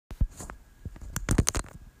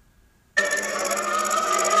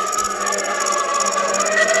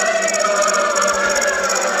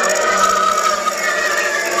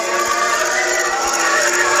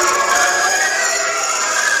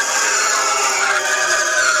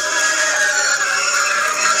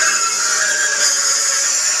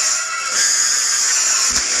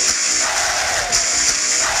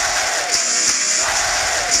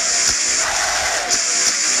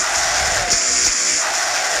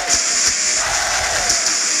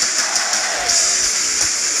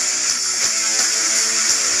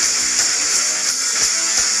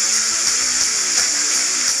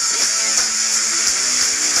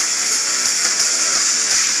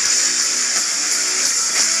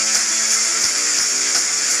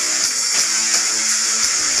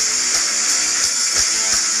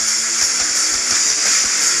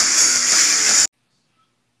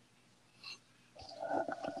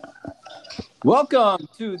Welcome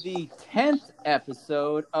to the 10th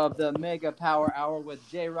episode of the Mega Power Hour with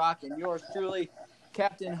J-Rock and yours truly,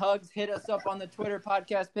 Captain Hugs. Hit us up on the Twitter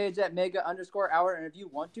podcast page at Mega_Hour. And if you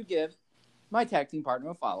want to give my tag team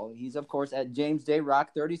partner a follow, he's, of course, at James J.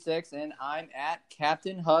 Rock 36, and I'm at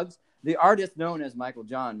Captain Hugs, the artist known as Michael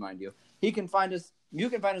John, mind you. You can find us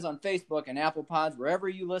on Facebook and Apple Pods. Wherever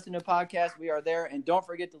you listen to podcasts, we are there. And don't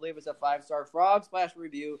forget to leave us a 5-star frog splash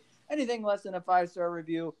review. Anything less than a 5-star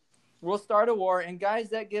review, we'll start a war. And guys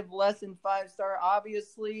that give less than 5-star,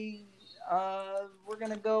 obviously, we're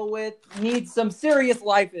going to go with need some serious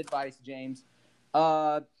life advice, James.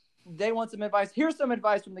 They want some advice. Here's some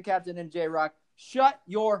advice from the Captain and J-Rock. Shut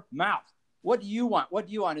your mouth. What do you want?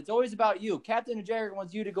 It's always about you. Captain and J-Rock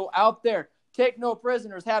wants you to go out there, take no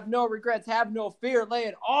prisoners, have no regrets, have no fear, lay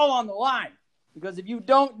it all on the line. Because if you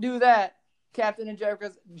don't do that, Captain and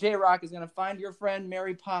J-Rock is going to find your friend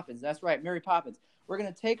Mary Poppins. That's right, Mary Poppins. We're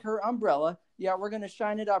going to take her umbrella. Yeah, we're going to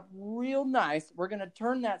shine it up real nice. We're going to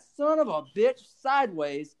turn that son of a bitch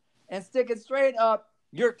sideways and stick it straight up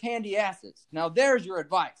your candy asses. Now, there's your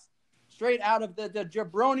advice. Straight out of the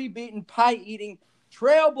jabroni-beaten, pie-eating,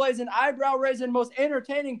 trailblazing, eyebrow-raising, most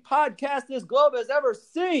entertaining podcast this globe has ever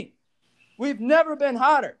seen. We've never been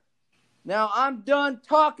hotter. Now, I'm done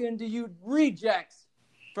talking to you rejects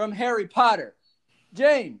from Harry Potter.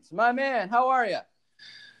 James, my man, how are you?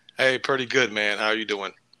 Hey, pretty good, man. How are you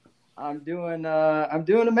doing? I'm doing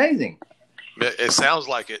amazing. It sounds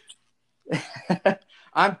like it.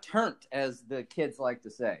 I'm turnt, as the kids like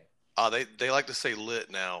to say. They like to say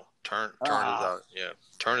lit now. Turn is out. Yeah,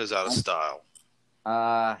 turn is out of style.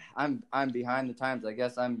 I'm behind the times. I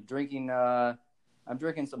guess I'm drinking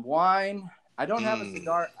some wine. I don't have a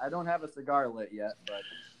cigar. I don't have a cigar lit yet, but.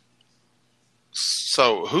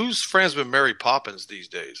 So, who's friends with Mary Poppins these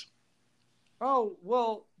days? Oh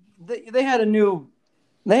well, they had a new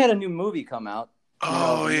movie come out.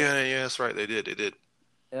 Oh yeah, that's right. They did.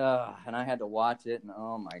 And I had to watch it, and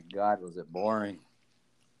oh my God, was it boring?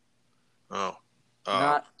 Oh,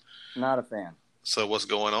 not a fan. So what's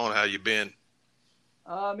going on? How you been?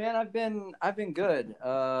 Man, I've been good.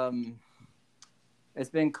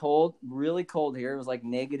 It's been cold, really cold here. It was like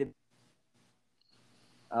negative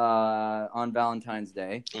on Valentine's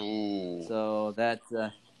Day. Ooh. So that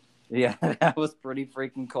that was pretty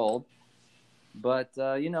freaking cold. But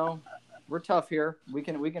we're tough here. We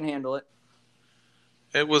can handle it.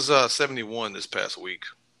 It was 71 this past week.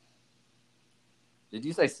 Did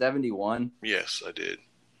you say 71? Yes, I did.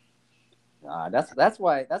 That's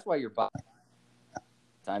why your body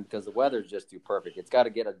time, because the weather's just too perfect. It's got to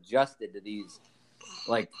get adjusted to these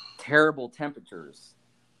like terrible temperatures.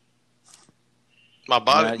 My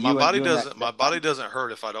body doesn't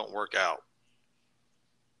hurt if I don't work out.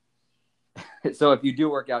 So if you do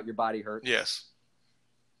work out, your body hurts? Yes.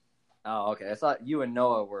 Oh, okay. I thought you and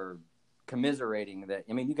Noah were commiserating that.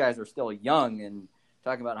 I mean, you guys are still young and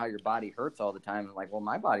talking about how your body hurts all the time. I'm like, well,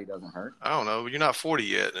 my body doesn't hurt. I don't know. You're not 40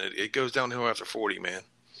 yet. It goes downhill after 40, man.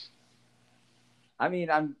 I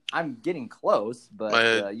mean, I'm getting close,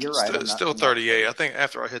 but you're right. Still 38. I think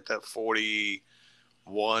after I hit that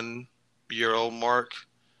 41-year-old mark,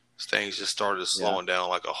 things just started slowing down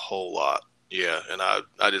like a whole lot. Yeah, and I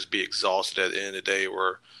just be exhausted at the end of the day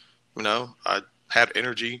where, I have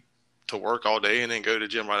energy to work all day and then go to the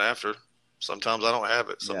gym right after. Sometimes I don't have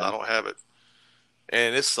it. Sometimes I don't have it.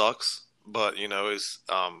 And it sucks, but, it's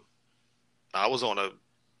I was on a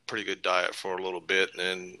pretty good diet for a little bit,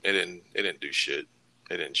 and it didn't do shit.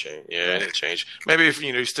 It didn't change. Yeah, it didn't change. Maybe if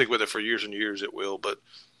you stick with it for years and years, it will. But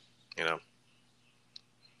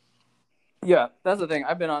Yeah, that's the thing.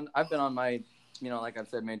 I've been on my, like I've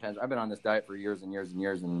said many times, I've been on this diet for years and years and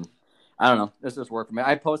years, and I don't know. This just worked for me.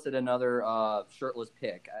 I posted another shirtless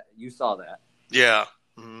pic. You saw that? Yeah.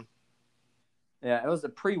 Mm-hmm. Yeah, it was a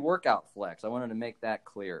pre-workout flex. I wanted to make that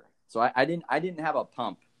clear. So I didn't have a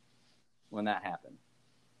pump when that happened.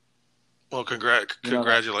 Well,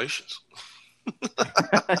 congratulations.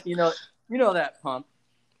 you know that pump.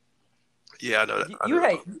 Yeah, I know that.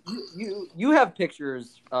 You have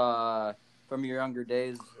pictures from your younger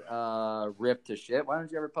days, ripped to shit. Why don't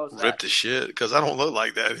you ever post that? Ripped to shit because I don't look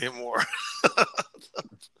like that anymore.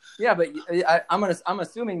 Yeah, but I'm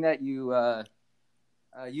assuming that you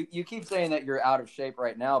keep saying that you're out of shape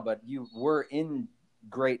right now, but you were in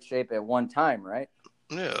great shape at one time, right?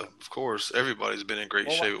 Yeah, of course. Everybody's been in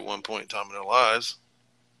great shape at one point in time in their lives.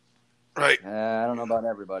 Right. I don't know about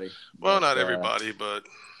everybody. Well, not everybody, but,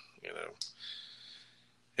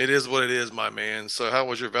 it is what it is, my man. So how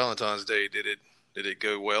was your Valentine's Day? Did it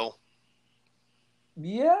go well?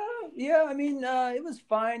 Yeah. I mean, it was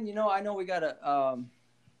fine. I know we got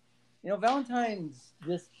Valentine's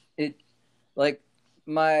like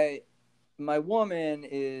my woman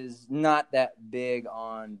is not that big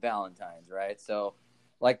on Valentine's, right? So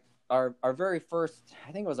like our very first,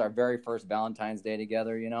 I think it was our very first Valentine's Day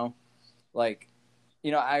together, like,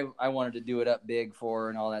 I wanted to do it up big for her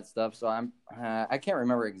and all that stuff. So I can't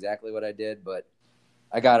remember exactly what I did, but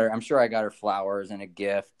I'm sure I got her flowers and a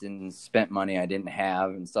gift and spent money I didn't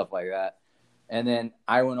have and stuff like that. And then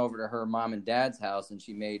I went over to her mom and dad's house and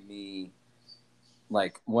she made me,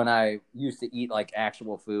 like, when I used to eat like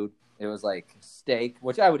actual food, it was like steak,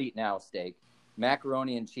 which I would eat now, steak,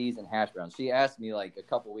 macaroni and cheese and hash browns. She asked me like a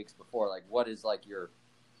couple weeks before, like, what is like your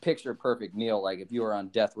picture perfect meal? Like, if you were on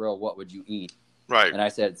death row, what would you eat? Right. And I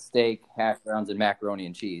said steak, hash browns, and macaroni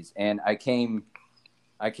and cheese. And I came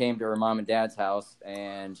to her mom and dad's house,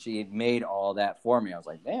 and she made all that for me. I was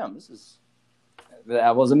like, damn,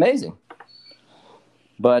 that was amazing.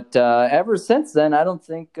 But ever since then, I don't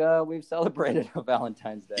think we've celebrated a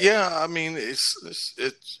Valentine's Day. Yeah, I mean,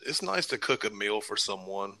 it's nice to cook a meal for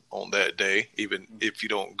someone on that day, even if you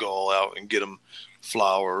don't go all out and get them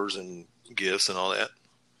flowers and gifts and all that.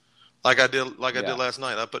 Like I did last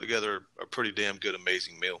night. I put together a pretty damn good,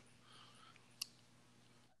 amazing meal.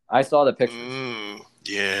 I saw the pictures.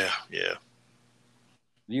 Yeah.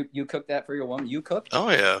 You cooked that for your woman? You cooked? Oh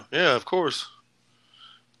yeah, of course.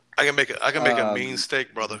 I can make a mean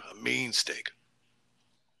steak, brother. A mean steak.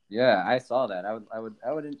 Yeah, I saw that.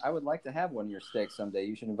 I would like to have one of your steaks someday.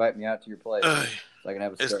 You should invite me out to your place so I can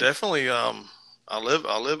have a steak. It's definitely I live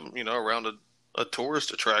around a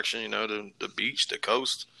tourist attraction, the beach, the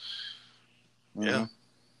coast. Mm-hmm. Yeah,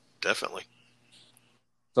 definitely.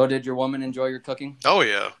 So did your woman enjoy your cooking? Oh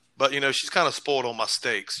yeah. But she's kind of spoiled on my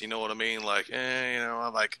steaks, you know what I mean? Like,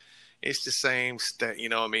 I'm like, it's the same steak, you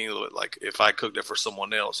know what I mean? Like, if I cooked it for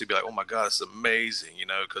someone else, he'd be like, oh my God, it's amazing,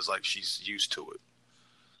 because like she's used to it.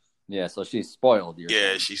 Yeah, so she's spoiled.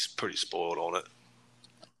 Yeah, she's pretty spoiled on it.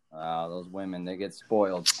 Those women, they get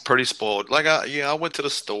spoiled. Pretty spoiled. Like, I went to the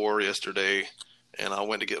store yesterday, and I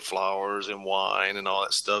went to get flowers and wine and all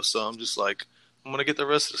that stuff. So I'm just like, I'm gonna get the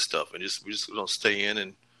rest of the stuff, and we're just gonna stay in,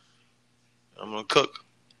 and I'm gonna cook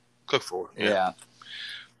for her. Yeah.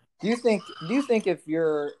 Do you think if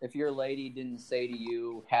your lady didn't say to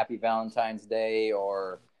you Happy Valentine's Day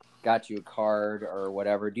or got you a card or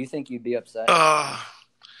whatever, do you think you'd be upset?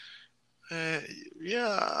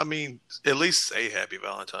 Yeah, I mean, at least say Happy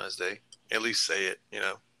Valentine's Day. At least say it,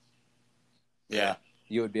 Yeah,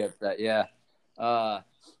 you would be upset. Yeah.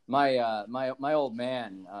 My old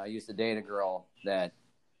man used to date a girl that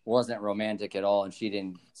wasn't romantic at all, and she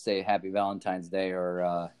didn't say Happy Valentine's Day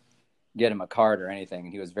or get him a card or anything,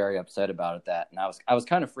 and he was very upset about that. And I was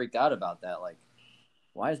kind of freaked out about that. Like,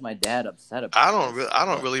 why is my dad upset about it? I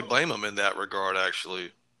don't really blame him in that regard,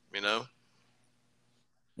 actually. Yeah.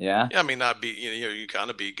 Yeah, I mean, not be you kind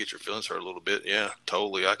of get your feelings hurt a little bit. Yeah,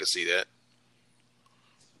 totally, I can see that.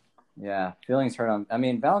 Yeah, feelings hurt. I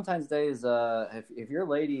mean, Valentine's Day is if your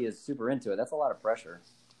lady is super into it, that's a lot of pressure.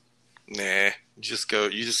 Nah, just go.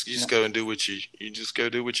 You just go and do what you just go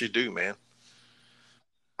do what you do, man.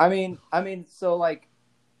 I mean, so like,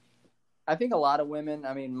 I think a lot of women,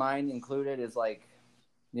 I mean, mine included, is like,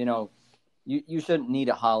 you shouldn't need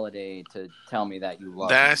a holiday to tell me that you love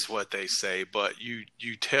me. That's what they say, but you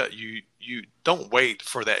don't wait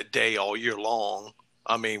for that day all year long.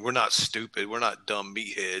 I mean, we're not stupid. We're not dumb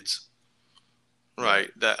meatheads, right?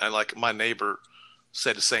 And like my neighbor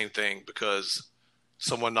said the same thing because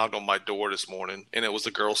someone knocked on my door this morning, and it was the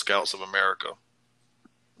Girl Scouts of America,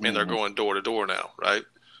 and they're going door to door now, right?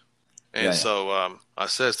 And so I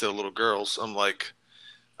says to the little girls, I'm like,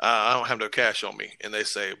 I don't have no cash on me. And they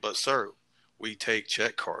say, but sir, we take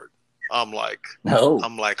check card. I'm like, oh,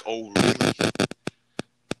 really?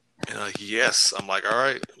 And like, yes. I'm like, all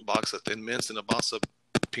right, a box of Thin Mints and a box of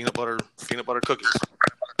peanut butter cookies.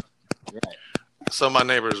 Right. So my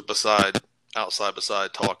neighbor's outside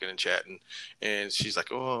beside talking and chatting, and she's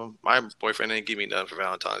like, oh, my boyfriend didn't give me nothing for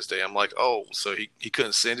Valentine's Day. I'm like, oh, so he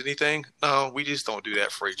couldn't send anything? No, we just don't do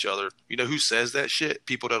that for each other. You know who says that shit?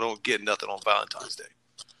 People that don't get nothing on Valentine's Day.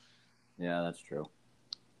 Yeah, that's true.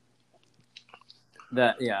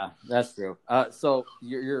 That's true. So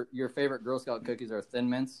your favorite Girl Scout cookies are Thin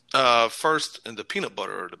Mints? First, and the peanut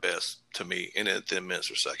butter are the best to me, and then Thin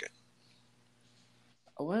Mints are second.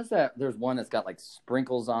 What is that? There's one that's got like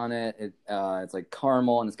sprinkles on it. It's like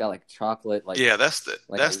caramel and it's got like chocolate. Like, yeah, that's the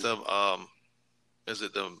is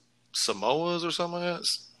it the Samoas or something like that?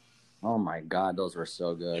 Oh my God, those were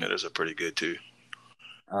so good. Yeah, those are pretty good too.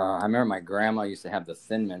 I remember my grandma used to have the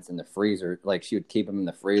Thin Mints in the freezer. Like, she would keep them in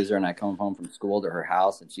the freezer, and I'd come home from school to her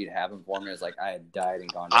house, and she'd have them for me. It was like I had died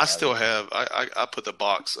and gone. I still have. I put the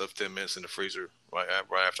box of Thin Mints in the freezer right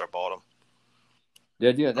after I bought them.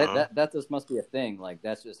 Yeah, dude, that just must be a thing. Like,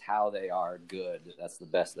 that's just how they are good. That's the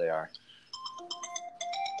best they are.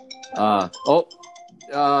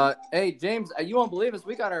 Hey, James, you won't believe us.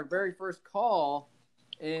 We got our very first call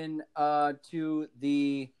in to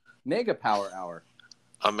the Mega Power Hour.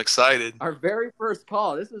 I'm excited. Our very first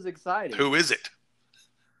call. This is exciting. Who is it?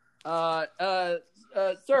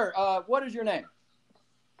 Sir, what is your name?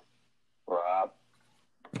 Rob.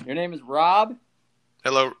 Your name is Rob?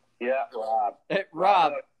 Hello. Yeah, Rob. Hey,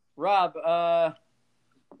 Rob.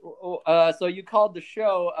 So you called the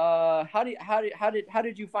show. How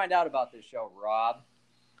did you find out about this show, Rob?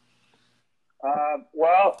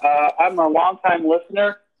 I'm a longtime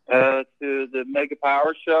listener to the Mega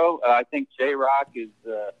Power Show. I think J-Rock is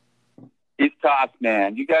he's top,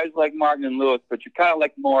 man. You guys like Martin and Lewis, but you kind of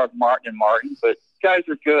like more of Martin and Martin. But you guys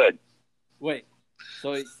are good. Wait,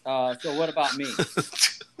 so what about me?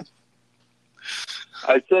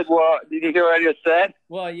 I said, well, did you hear what I just said?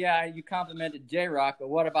 Well, yeah, you complimented J-Rock, but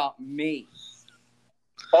what about me?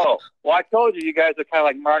 Oh, well, I told you guys are kind of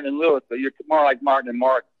like Martin and Lewis, but you're more like Martin and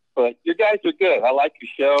Martin. But you guys are good. I like your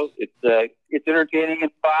show. It's entertaining in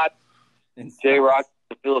spots. And J-Rock,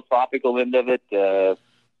 the philosophical end of it,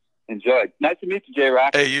 enjoyed. Nice to meet you,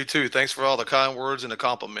 J-Rock. Hey, you too. Thanks for all the kind words and the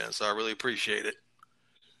compliments. I really appreciate it.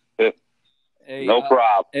 Hey, no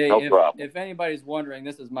problem. Hey, no problem. If anybody's wondering,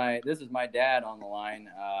 this is my dad on the line.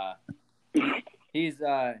 He's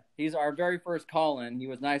our very first call-in. He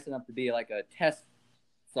was nice enough to be like a test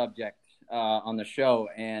subject on the show,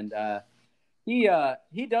 and he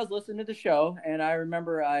does listen to the show. And I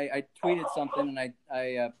remember I tweeted something, and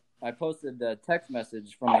I posted a text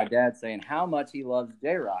message from my dad saying how much he loves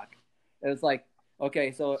J-Rock. It was like,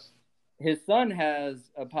 okay, so his son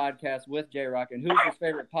has a podcast with J-Rock, and who's his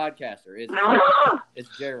favorite podcaster? It's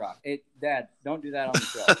J-Rock. Dad, don't do that on the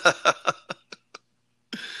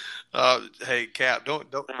show. Hey, Cap,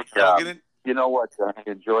 don't get it. You know what? I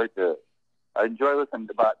enjoy listening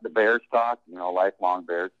about the Bears talk. Lifelong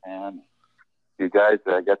Bears fan. You guys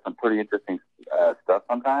got some pretty interesting stuff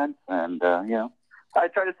sometimes, and I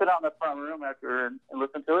try to sit out in the front room after and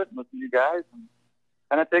listen to it, and listen to you guys, and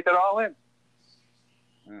kind of take it all in.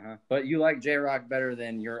 Uh-huh. But you like J-Rock better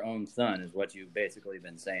than your own son, is what you've basically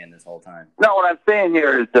been saying this whole time. No, what I'm saying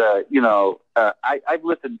here is, I've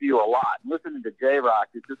listened to you a lot. Listening to J-Rock,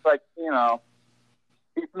 it's just like,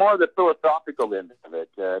 he's more the philosophical end of it.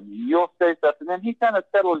 You'll say stuff, and then he kind of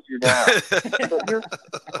settles you down.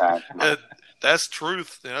 That's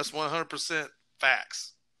truth. That's 100%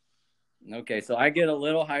 facts. Okay, so I get a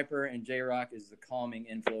little hyper, and J-Rock is the calming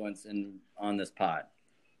influence on this pod.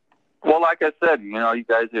 Well, like I said, you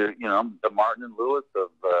guys are, the Martin and Lewis of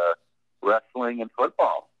wrestling and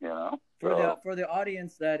football, For the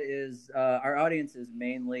audience that is, our audience is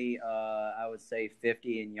mainly, I would say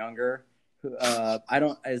 50 and younger. I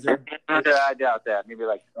doubt that. Maybe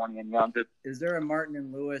like 20 and younger. Is there a Martin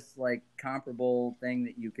and Lewis, like, comparable thing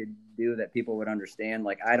that you could do that people would understand?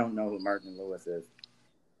 Like, I don't know who Martin and Lewis is.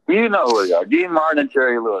 You know who they are. Dean Martin and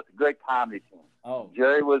Jerry Lewis, a great comedy team. Oh.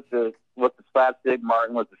 Jerry was the slapstick,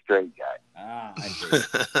 Martin was the straight guy. Ah, I see.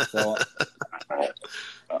 So,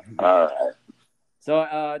 all right.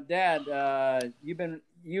 So, Dad, you've been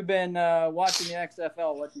watching the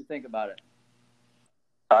XFL. What do you think about it?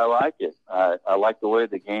 I like it. I like the way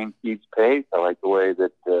the game keeps pace. I like the way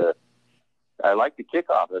that I like the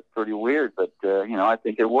kickoff. That's pretty weird, but I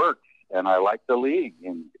think it works, and I like the league.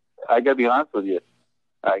 And I got to be honest with you,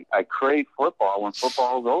 I crave football when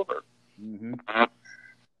football is over. Mm-hmm.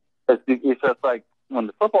 It's just like when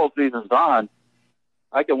the football season's on,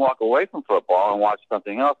 I can walk away from football and watch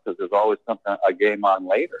something else because there's always a game on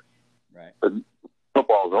later. Right. But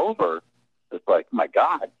football's over. It's like, my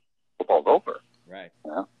God, football's over. Right.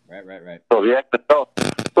 Yeah. Right. So the XFL.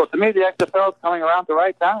 So to me, the XFL is coming around at the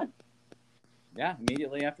right time. Yeah,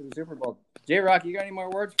 immediately after the Super Bowl. J-Rock, you got any more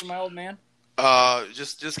words for my old man?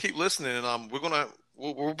 Just keep listening, and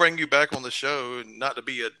we'll bring you back on the show, not to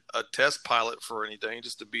be a test pilot for anything,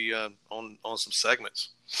 just to be on some segments.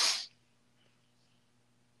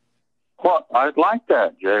 Well, I'd like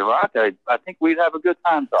that, J-Rock. I think we'd have a good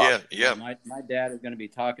time talking. Yeah. My dad is going to be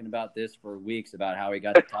talking about this for weeks, about how he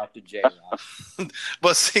got to talk to J-Rock.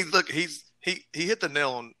 But see, look, he hit the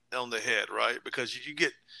nail on the head, right? Because you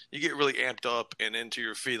get really amped up and into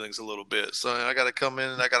your feelings a little bit. So I got to come in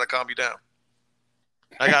and I got to calm you down.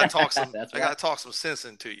 I got to talk some sense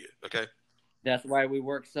into you, okay? That's why we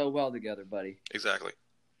work so well together, buddy. Exactly.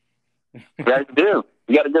 You guys do.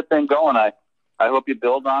 You got a good thing going. I hope you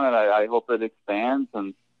build on it. I hope it expands,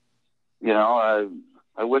 and I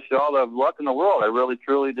wish you all the luck in the world. I really,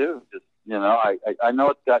 truly do. Just I know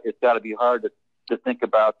it's got to be hard to think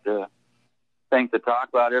about things to talk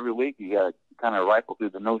about every week. You got to kind of rifle through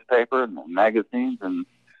the newspaper and the magazines, and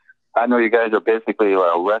I know you guys are basically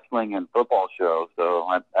a wrestling and football show, so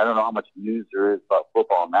I don't know how much news there is about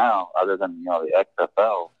football now, other than the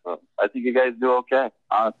XFL. So I think you guys do okay,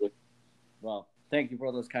 honestly. Well, thank you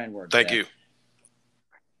for those kind words. Thank Dad. you.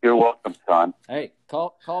 You're welcome, son. Hey,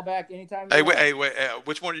 call back anytime. Hey, wait.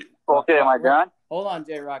 Which one? Are you? Okay, am I done? Hold on,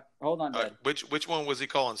 J-Rock. Hold on, Dad. Which one was he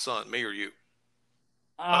calling son? Me or you?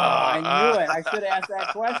 Oh, I knew it. I should have asked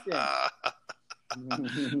that question.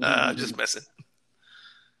 Just messing.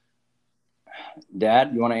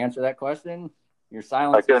 Dad, you want to answer that question? Your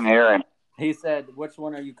silence. I couldn't hear him. He said, "Which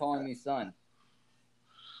one are you calling me son?"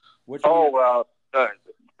 Which one?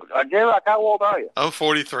 J-Rock, how old are you? I'm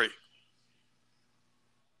 43.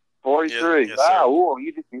 43. Yes, wow,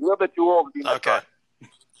 you're a little bit too old to be my okay.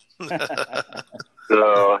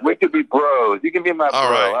 So we could be bros. You can be my All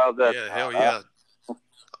bro. right. How's that? Yeah, hell yeah.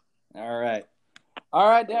 All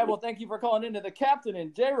right, Dad. Well, thank you for calling into the Captain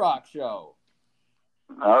and J-Rock show.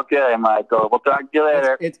 Okay, Michael. We'll talk to you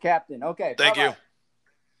later. It's Captain. Okay. Thank you.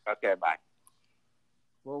 Okay, bye.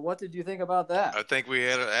 Well, what did you think about that? I think we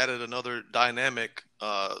added another dynamic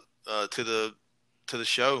to the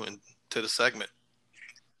show and to the segment.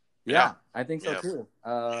 Yeah, I think so too.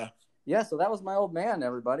 So that was my old man,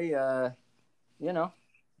 everybody. The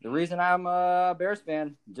reason I'm a Bears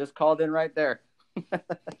fan just called in right there.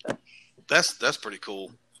 That's pretty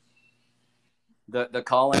cool. The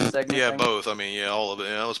call-in segment. Yeah, thing? both. I mean, all of it.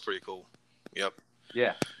 Yeah, that was pretty cool. Yep.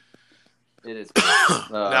 Yeah, it is. Cool.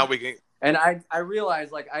 Now we can. And I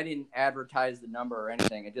realized I didn't advertise the number or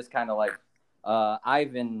anything. It just kind of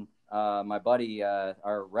Ivan, my buddy,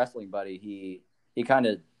 our wrestling buddy, he kind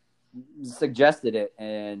of suggested it,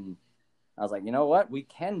 and I was like, you know what, we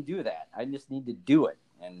can do that. I just need to do it,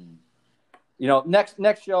 and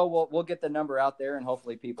next show we'll get the number out there, and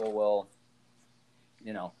hopefully people will,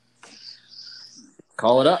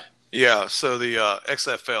 call it up. Yeah. So the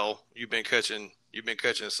XFL, you've been catching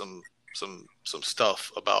some stuff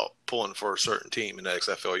about pulling for a certain team in the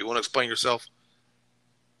XFL. You want to explain yourself?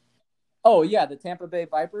 Oh yeah, the Tampa Bay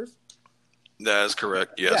Vipers. That is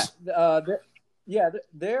correct. Yes. Yeah,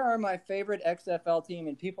 they are my favorite XFL team,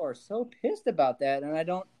 and people are so pissed about that, and I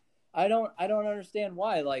don't understand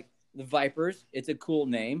why. Like the Vipers, it's a cool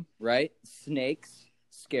name, right? Snakes,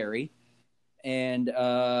 scary, and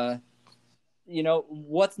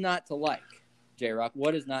what's not to like, J-Rock?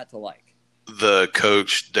 What is not to like? The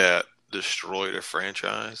coach that destroyed a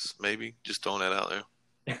franchise, maybe just throwing that out there.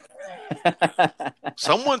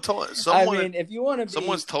 Someone, I mean, if you want to,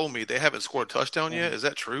 someone's told me they haven't scored a touchdown yet. Is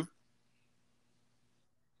that true?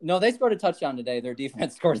 No, they scored a touchdown today. Their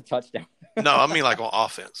defense scored a touchdown. No, I mean on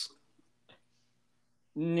offense.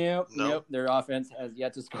 Nope. Their offense has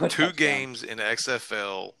yet to score. 2 games in the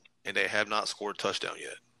XFL, and they have not scored a touchdown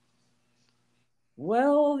yet.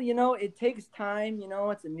 Well, it takes time.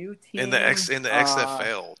 It's a new team In the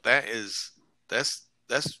XFL.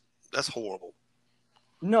 That's horrible.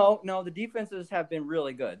 No, the defenses have been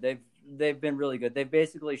really good. They've been really good. They've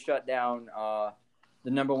basically shut down the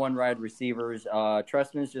number one wide receivers.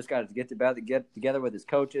 Trustman's just got to get together with his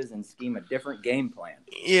coaches and scheme a different game plan.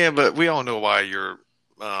 Yeah, but we all know why you're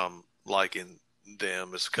liking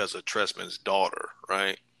them. It's because of Trestman's daughter,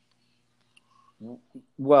 right?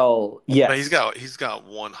 Well, yeah. But he's got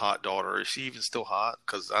one hot daughter. Is she even still hot?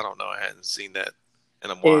 Because I don't know. I hadn't seen that in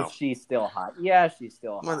a while. Is she still hot? Yeah, she's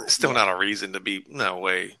still hot. Well, it's still not a reason to be. No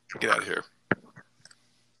way. Get out of here.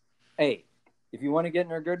 Hey, if you want to get in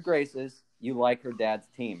her good graces, you like her dad's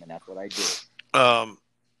team, and that's what I do.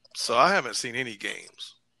 So I haven't seen any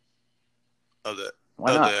games of the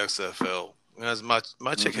XFL. As my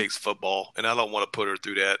chick hates football, and I don't want to put her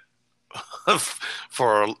through that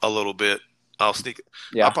for a little bit. I'll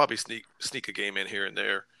probably sneak a game in here and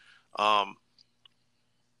there.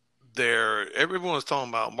 Everyone's talking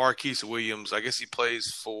about Marquise Williams. I guess he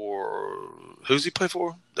plays for who's he play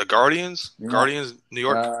for? The Guardians? Guardians, New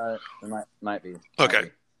York? Might be.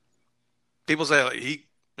 Okay. People say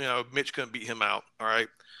Mitch couldn't beat him out, all right,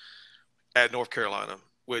 at North Carolina.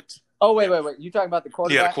 Oh, wait. You talking about the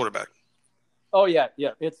quarterback? Yeah, the quarterback. Oh, yeah.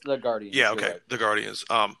 It's the Guardians. Yeah, okay. Right. The Guardians.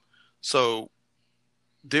 So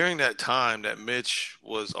during that time that Mitch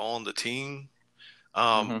was on the team,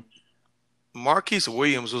 Marquise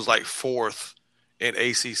Williams was like 4th in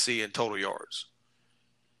ACC in total yards.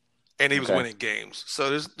 And he was winning games. So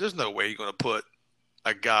there's no way you're going to put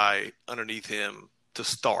a guy underneath him to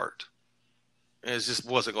start. And it just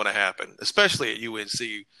wasn't going to happen, especially at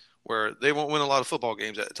UNC, where they won't win a lot of football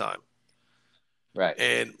games at the time. Right.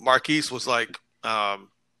 And Marquise was like,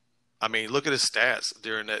 look at his stats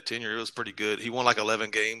during that tenure. It was pretty good. He won like 11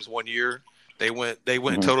 games one year. They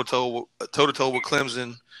went toe to toe with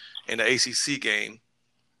Clemson in the ACC game,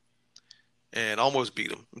 and almost beat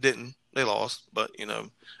them. Didn't. They lost, but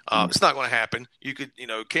it's not going to happen. You could,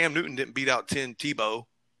 Cam Newton didn't beat out 10 Tebow,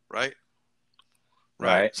 right?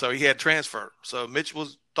 Right. So he had transfer. So Mitch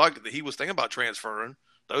was thinking about transferring.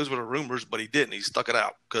 Those were the rumors, but he didn't. He stuck it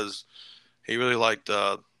out because he really liked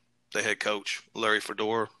the head coach, Larry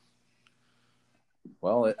Fedora.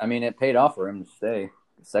 Well, it paid off for him to stay.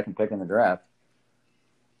 The second pick in the draft.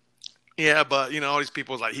 Yeah, but all these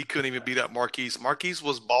people was like he couldn't even beat up Marquise. Marquise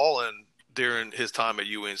was balling during his time at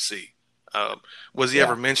UNC. Was he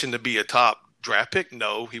ever mentioned to be a top draft pick?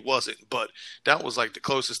 No, he wasn't. But that was like the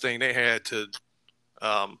closest thing they had to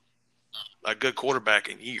a good quarterback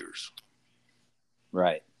in years.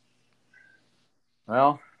 Right.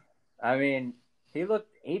 Well, he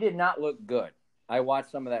did not look good. I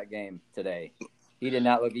watched some of that game today. He did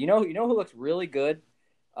not look. You know who looks really good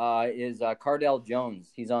is Cardell Jones.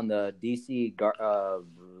 He's on the DC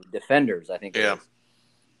Defenders, I think. Yeah.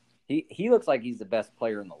 He looks like he's the best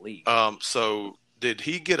player in the league. So did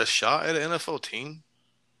he get a shot at an NFL team?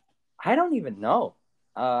 I don't even know.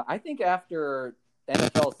 I think after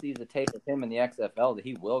NFL sees the tape of him in the XFL that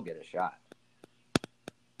he will get a shot.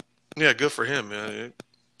 Yeah, good for him, man.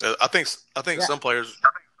 I think some players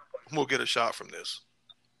will get a shot from this.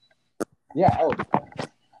 Yeah. Oh.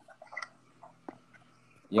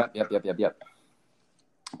 Yep.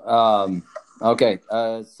 Okay.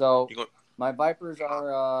 So my Vipers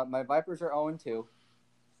are 0-2.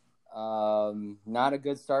 Not a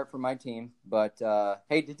good start for my team, but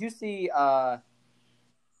hey, did you see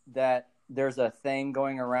that there's a thing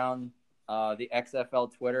going around the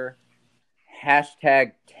XFL Twitter?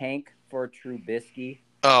 Hashtag tank for Trubisky.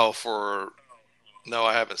 Oh, no,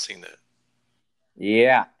 I haven't seen that.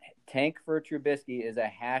 Yeah, tank for Trubisky is a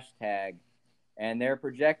hashtag, and they're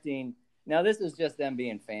projecting. Now, this is just them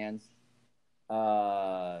being fans.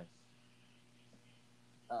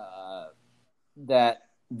 That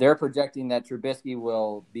they're projecting that Trubisky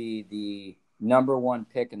will be the number 1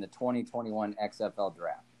 pick in the 2021 XFL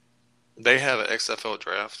draft. They have an XFL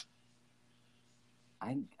draft.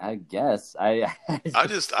 I guess I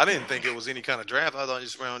didn't think it was any kind of draft. I thought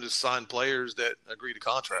just signed players that agree to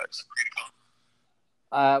contracts.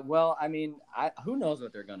 Well, who knows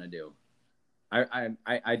what they're gonna do? I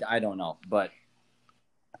don't know, but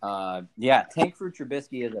tank for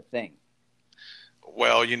Trubisky is a thing.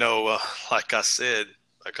 Well, like I said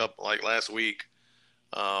last week,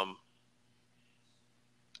 I'm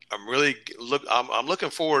looking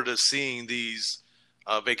forward to seeing these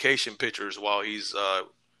vacation pictures while he's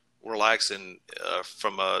relaxing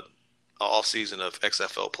from a off season of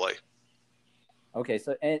XFL play. Okay,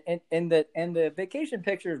 so and the vacation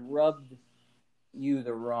pictures rubbed you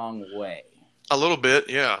the wrong way. A little bit,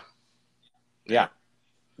 yeah. Yeah.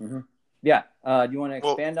 Mm-hmm. Yeah. Do you want to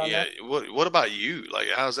expand on that? What about you? Like,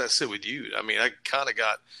 how does that sit with you? I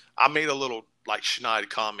made a little schneid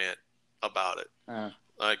comment about it.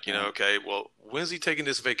 Okay, well, when's he taking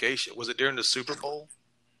this vacation? Was it during the Super Bowl?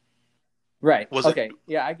 Right.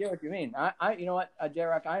 Yeah, I get what you mean. I you know what,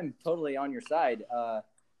 J-Rock, I'm totally on your side.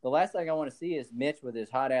 The last thing I want to see is Mitch with his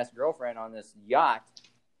hot ass girlfriend on this yacht,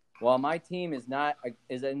 while my team is not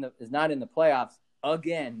in the playoffs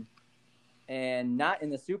again, and not in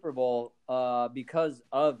the Super Bowl because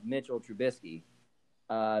of Mitchell Trubisky.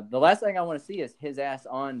 The last thing I want to see is his ass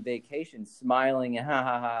on vacation, smiling and ha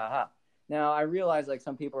ha ha ha. Now I realize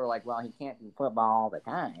some people are like, well, he can't do football all the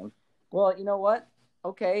time. Well, you know what?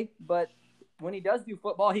 Okay, but when he does do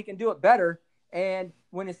football, he can do it better. And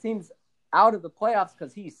when it seems out of the playoffs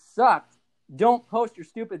because he sucked, don't post your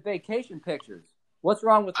stupid vacation pictures. What's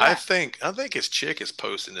wrong with that? I think his chick is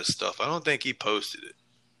posting this stuff. I don't think he posted it.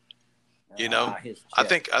 I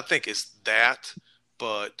think it's that,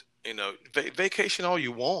 but vacation all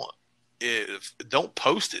you want. Don't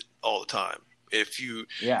post it all the time. If you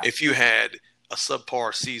had a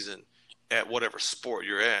subpar season at whatever sport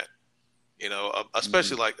you're at,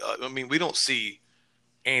 especially we don't see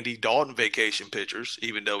Andy Dalton vacation pictures,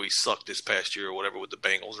 even though he sucked this past year or whatever with the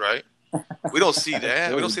Bengals, right? We don't see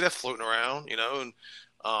that. We don't see that floating around, and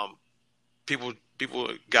people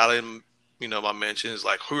got him. My mentions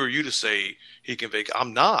like, who are you to say he can vacate?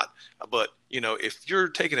 I'm not. But if you're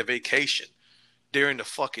taking a vacation during the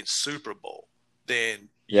fucking Super Bowl, then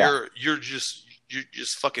you're just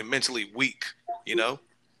fucking mentally weak.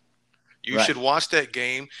 You should watch that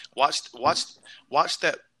game. Watch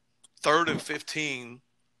that 3rd and 15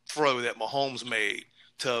 throw that Mahomes made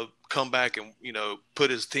to come back and put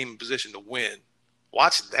his team in position to win.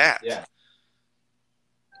 Watch that. Yeah.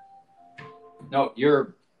 No,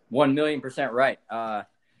 you're 1,000,000% right.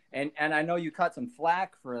 And I know you cut some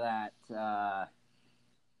flack for that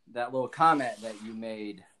that little comment that you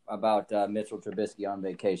made about Mitchell Trubisky on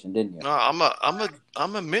vacation, didn't you? No,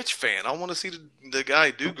 I'm a Mitch fan. I want to see the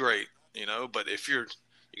guy do great, But if you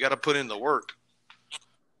got to put in the work.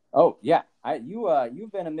 Oh yeah,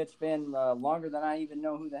 you've been a Mitch fan longer than I even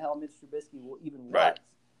know who the hell Mitch Trubisky even was. Right.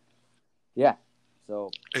 Yeah.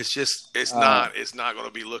 So it's not going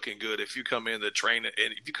to be looking good if you come into training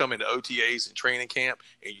and if you come into OTAs and training camp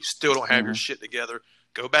and you still don't have your shit together.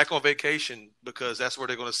 Go back on vacation because that's where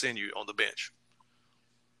they're going to send you, on the bench.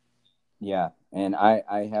 Yeah, and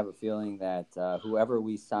I have a feeling that whoever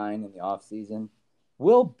we sign in the offseason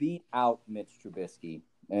will beat out Mitch Trubisky.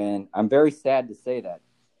 And I'm very sad to say that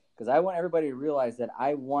because I want everybody to realize that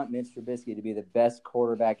I want Mitch Trubisky to be the best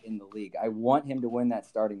quarterback in the league. I want him to win that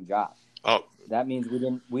starting job. Oh, that means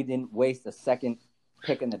we didn't waste a second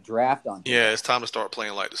pick in the draft on him. Yeah, it's time to start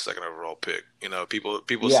playing like the second overall pick.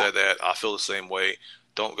 People said that. I feel the same way.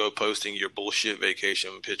 Don't go posting your bullshit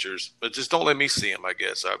vacation pictures, but just don't let me see them. I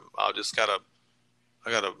guess I just gotta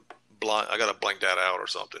blank that out or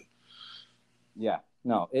something. Yeah,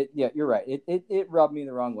 no, you're right. It rubbed me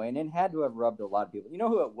the wrong way, and it had to have rubbed a lot of people. You know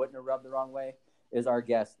who it wouldn't have rubbed the wrong way is our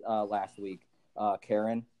guest last week,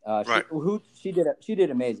 Karen. Right. She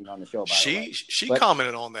did amazing on the show. By the way. She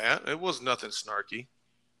commented on that. It was nothing snarky.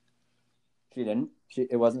 She didn't.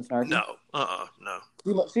 It wasn't snarky. No. No.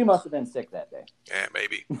 She must have been sick that day. Yeah,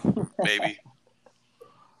 maybe.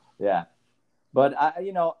 Yeah, but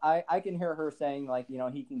I can hear her saying like,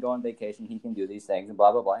 he can go on vacation, he can do these things, and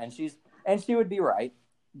blah blah blah, and she would be right.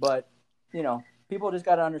 But people just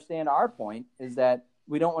got to understand our point is that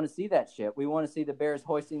we don't want to see that shit. We want to see the Bears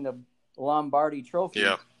hoisting the Lombardi Trophy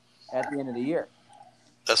at the end of the year.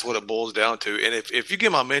 That's what it boils down to. And if you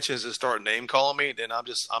get my mentions and start name calling me, then I'm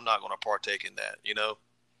not going to partake in that.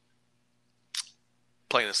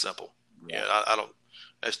 Plain and simple. Yeah, I don't.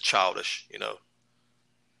 That's childish.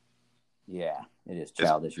 Yeah, it is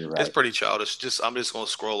childish. You're right. It's pretty childish. I'm just going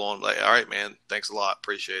to scroll on. Like, all right, man. Thanks a lot.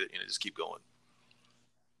 Appreciate it. Just keep going.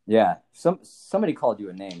 Yeah. Somebody called you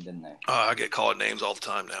a name, didn't they? I get called names all the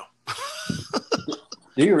time now.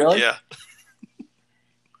 Do you really? Yeah.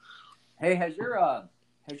 Hey, has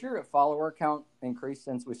your follower count increased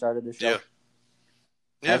since we started this show?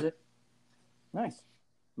 Yeah. Has it? Nice.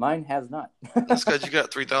 Mine has not. That's because you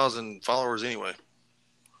got 3,000 followers anyway.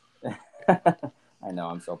 I know,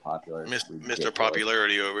 I'm so popular. Mr.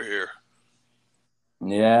 Popularity over here.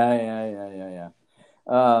 Yeah.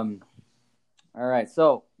 All right,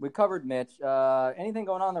 so we covered Mitch. Anything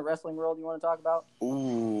going on in the wrestling world you want to talk about?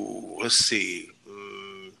 Ooh, let's see.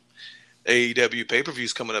 AEW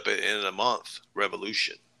pay-per-view's coming up at the end of the month.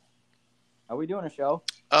 Revolution. Are we doing a show?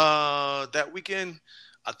 That weekend.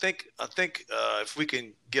 I think if we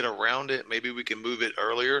can get around it, maybe we can move it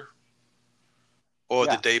earlier or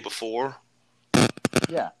the day before.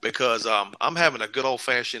 Yeah. Because I'm having a good old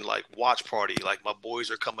fashioned like watch party. Like my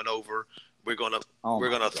boys are coming over. We're gonna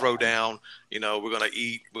throw down. We're gonna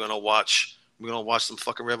eat. We're gonna watch some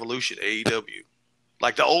fucking Revolution AEW,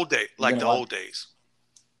 like the old days.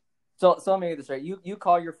 So let me get this right. You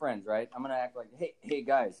call your friends, right? I'm gonna act like, hey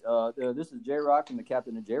guys, this is J Rock from the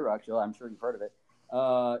Captain of J Rock show. I'm sure you've heard of it.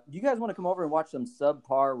 Do you guys want to come over and watch some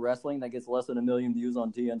subpar wrestling that gets less than 1 million views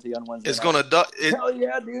on TNT on Wednesday? It's gonna hell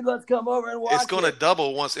yeah, dude! Let's come over and watch. It's gonna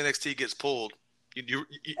double once NXT gets pulled. You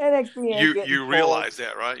realize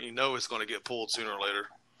that, right? It's gonna get pulled sooner or later.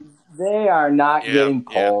 They are not getting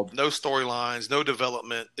pulled. No storylines, no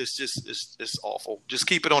development. It's just it's awful. Just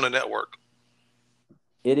keep it on the network.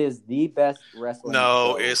 It is the best wrestling.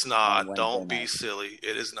 No, it's not. Don't be silly.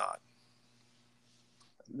 It is not.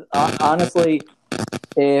 Honestly,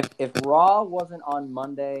 if Raw wasn't on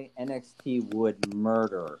Monday, NXT would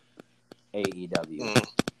murder AEW.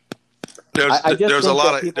 There's a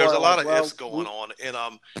lot of ifs going on, and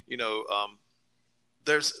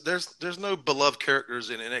there's no beloved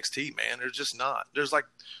characters in NXT, man. There's just not. There's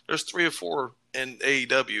 3 or 4 in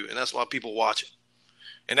AEW, and that's why people watch it.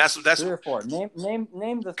 And that's 3 or 4. Name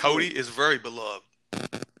the. Cody is very beloved.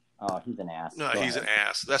 Oh, he's an ass. No, he's an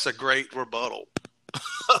ass. That's a great rebuttal.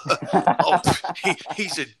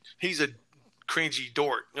 He's a cringy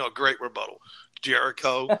dork. Great rebuttal.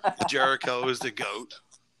 Jericho is the GOAT.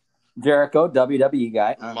 Jericho, WWE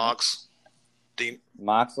guy.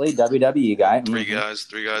 Moxley, WWE guy. Three guys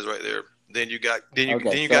right there. Then you got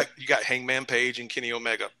Hangman Page and Kenny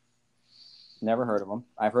Omega. Never heard of him.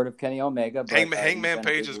 I've heard of Kenny Omega. But, Hangman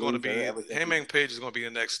Page is going to be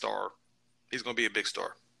the next star. He's going to be a big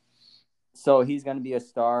star. So he's going to be a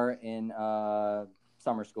star in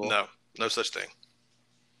summer school. No such thing.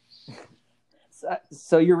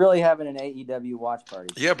 So you're really having an AEW watch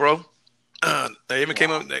party? Yeah, bro. They even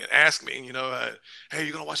came up and asked me, hey,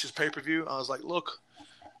 you gonna watch this pay-per-view? I was like, look,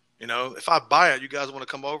 if I buy it, you guys want to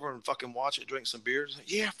come over and fucking watch it, drink some beers?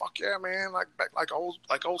 Like, yeah, fuck yeah, man. Like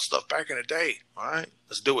old stuff back in the day. All right,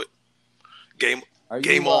 let's do it. Game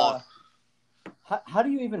on. How do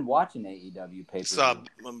you even watch an AEW pay-per-view? So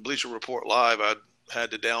on Bleacher Report Live, I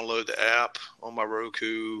had to download the app on my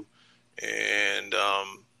Roku, and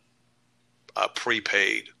I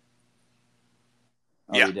prepaid.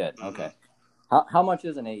 Oh, yeah. You did? Okay. How much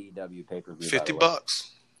is an AEW pay-per-view? $50.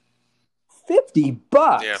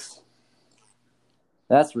 $50? Yeah.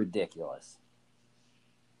 That's ridiculous.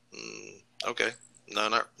 Okay.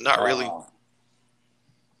 No, not really.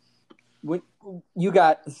 When you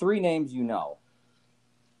got 3 names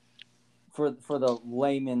for the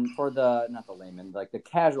layman, not the layman, like the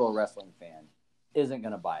casual wrestling fan isn't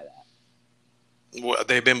going to buy that. Well,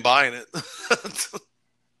 they've been buying it.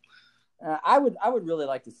 I would really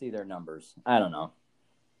like to see their numbers. I don't know.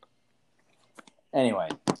 Anyway,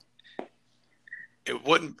 it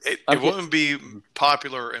wouldn't be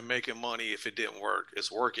popular and making money if it didn't work.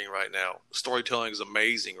 It's working right now. Storytelling is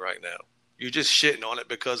amazing right now. You're just shitting on it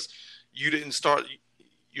because you didn't start.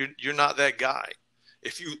 You're not that guy.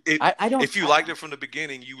 If you liked it from the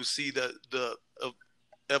beginning, you would see the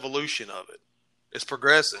evolution of it. It's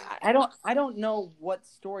progressing. I don't know what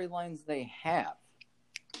storylines they have.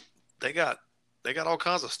 They got all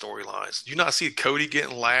kinds of storylines. You not see Cody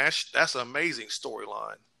getting lashed? That's an amazing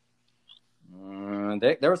storyline.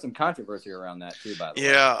 There was some controversy around that too, by the way.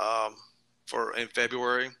 Yeah, in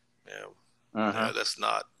February. Yeah, that's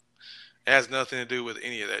not. It has nothing to do with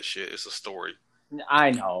any of that shit. It's a story. I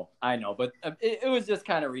know, but it was just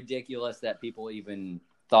kind of ridiculous that people even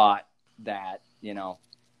thought that,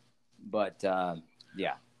 But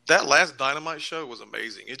yeah. That last Dynamite show was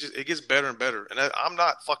amazing. It gets better and better. And I'm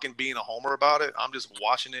not fucking being a homer about it. I'm just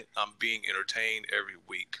watching it. I'm being entertained every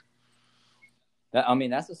week.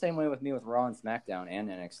 That's the same way with me with Raw and SmackDown and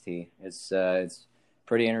NXT. It's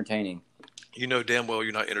pretty entertaining. You know damn well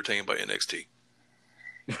you're not entertained by NXT.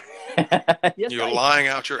 Yes, you're lying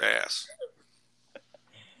out your ass.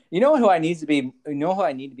 You know who I need to be? You know who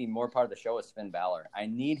I need to be more part of the show is Finn Balor. I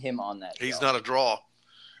need him on that show. He's not a draw.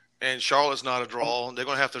 And Charlotte's not a draw. They're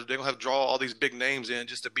gonna have to draw all these big names in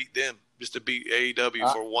just to beat them, just to beat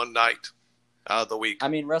AEW for one night out of the week.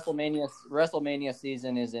 WrestleMania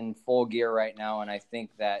season is in full gear right now, and I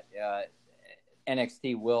think that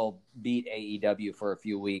NXT will beat AEW for a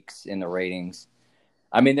few weeks in the ratings.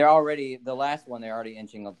 They're already the last one. They're already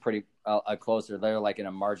inching up pretty closer. They're like in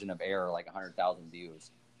a margin of error, like 100,000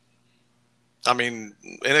 views.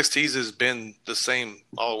 NXT's has been the same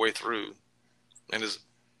all the way through, and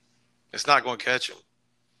it's not going to catch them.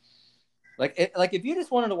 Like if you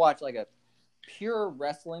just wanted to watch like a pure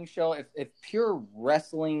wrestling show, if pure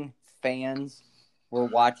wrestling fans were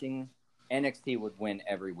watching, NXT would win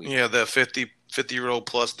every week. Yeah, the 50-year-old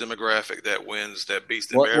plus demographic that wins, that beats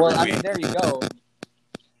them every week. There you go.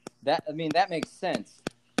 That makes sense.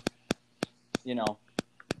 Why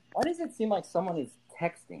does it seem like someone is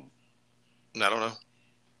texting? I don't know.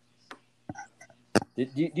 Do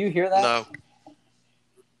you hear that? No.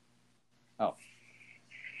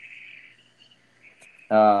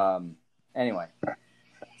 Anyway,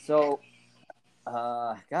 so,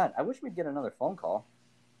 God, I wish we'd get another phone call.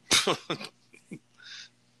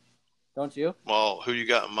 Don't you? Well, who you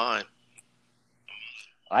got in mind?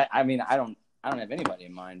 I don't have anybody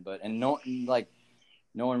in mind, no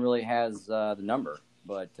one really has the number.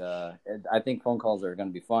 But I think phone calls are going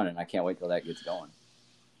to be fun, and I can't wait till that gets going.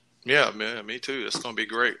 Yeah, man, me too. It's going to be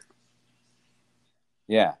great.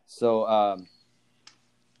 Yeah. So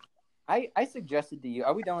I suggested to you.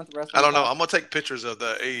 Are we done with the wrestling? I don't know. I'm going to take pictures of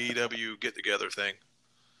the AEW get together thing.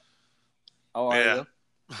 Oh, are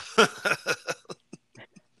you?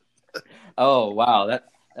 Oh, wow.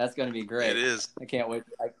 That's going to be great. It is. I can't wait.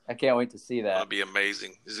 I can't wait to see that. It'll be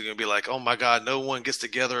amazing. This is going to be like, oh my God, no one gets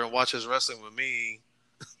together and watches wrestling with me.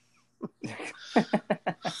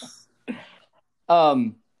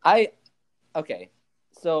 Okay.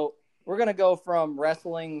 So we're going to go from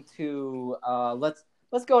wrestling to let's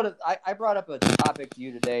go to. I brought up a topic to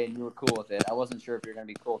you today, and you were cool with it. I wasn't sure if you're going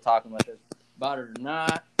to be cool talking with us about it or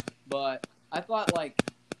not, but I thought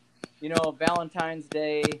Valentine's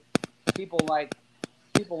Day, people like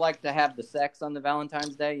to have the sex on the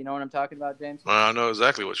Valentine's Day. You know what I'm talking about, James? I know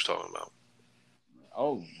exactly what you're talking about.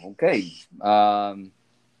 Oh, okay.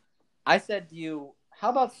 I said to you, how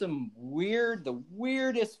about the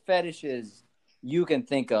weirdest fetishes you can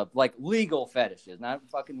think of, like legal fetishes, not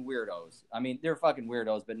fucking weirdos. They're fucking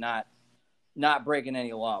weirdos, but not not breaking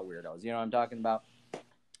any law weirdos. You know what I'm talking about?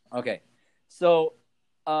 Okay. So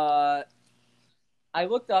I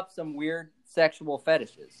looked up some weird sexual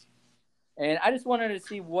fetishes. And I just wanted to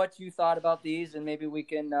see what you thought about these, and maybe we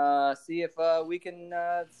can see if we can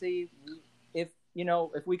see if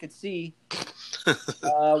we could see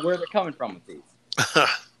where they're coming from with these.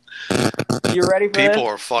 You ready for People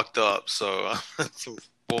this? are fucked up, so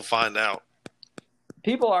we'll find out.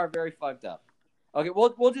 People are very fucked up. Okay,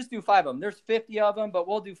 we'll just do 5 of them. There's 50 of them, but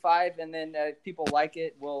we'll do 5, and then if people like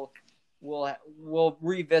it, we'll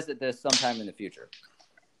revisit this sometime in the future.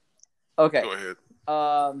 Okay. Go ahead.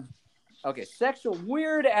 Okay,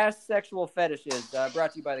 weird ass sexual fetishes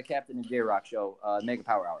brought to you by the Captain and J-Rock Show, Mega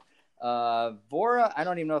Power Hour. I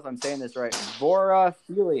don't even know if I'm saying this right.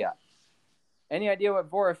 Vorophilia. Any idea what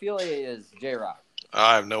vorophilia is, J-Rock?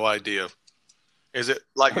 I have no idea. Is it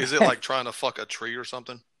like trying to fuck a tree or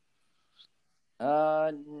something?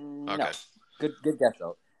 No. Okay. Good guess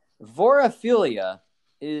though. Vorophilia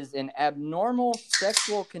is an abnormal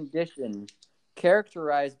sexual condition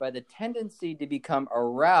characterized by the tendency to become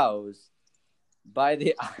aroused by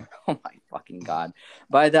the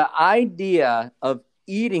by the idea of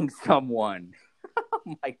eating someone.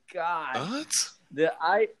 Oh my God. What?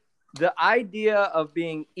 The idea of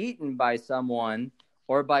being eaten by someone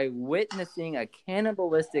or by witnessing a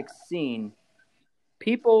cannibalistic scene.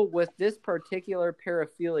 People with this particular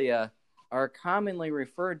paraphilia are commonly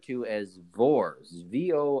referred to as vores.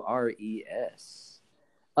 VORES.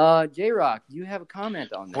 J-Rock, do you have a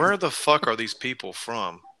comment on this? Where the fuck are these people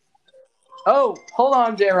from? Oh, hold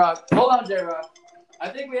on, J-Rock. I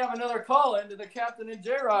think we have another call into the Captain and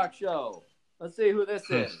J-Rock Show. Let's see who this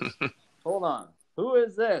is. Hold on. Who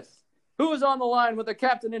is this? Who is on the line with the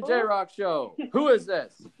Captain and J-Rock Show? Who is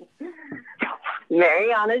this?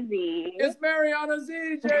 Mariana Z. It's Mariana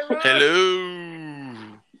Z, J-Rock. Hello.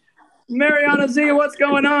 Mariana Z, what's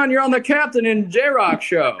going on? You're on the Captain and J-Rock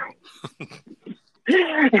Show.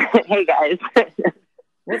 Hey, guys.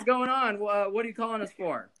 What's going on? What are you calling us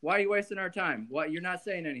for? Why are you wasting our time? You're not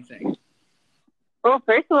saying anything. Well,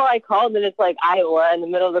 first of all, I called and it's like Iowa in the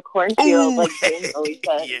middle of the cornfield, like James always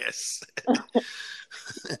said. Yes.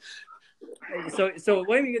 So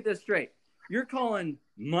let me get this straight. You're calling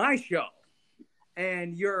my show,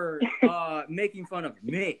 and you're making fun of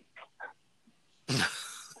me.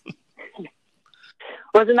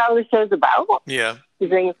 Wasn't that what the show's about? Yeah. He's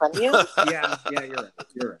making fun of you? Yeah,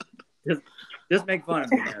 you're right. Just make fun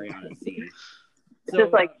of me, Mariana. See? It's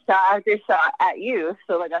just like shot after shot at you,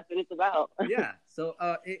 so like that's what it's about. Yeah. So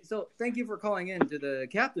thank you for calling in to the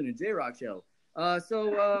Captain and J-Rock Show. What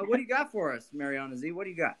do you got for us, Mariana Z? What do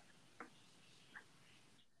you got?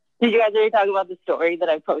 Did you guys already talk about the story that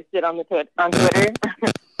I posted on Twitter?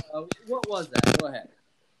 What was that? Go ahead.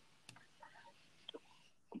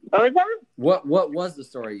 What was that? What was the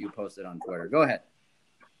story you posted on Twitter? Go ahead.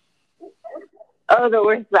 Oh, the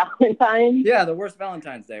worst Valentine? Yeah, the worst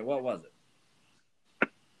Valentine's Day. What was it?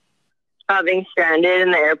 Being stranded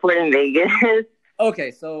in the airport in Vegas.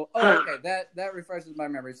 Okay, that refreshes my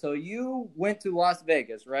memory. So you went to Las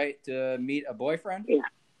Vegas, right, to meet a boyfriend? Yeah.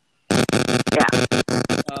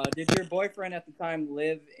 Did your boyfriend at the time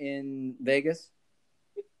live in Vegas?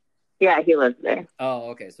 Yeah, he lives there. Oh,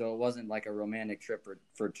 okay. So it wasn't like a romantic trip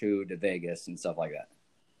for two to Vegas and stuff like that.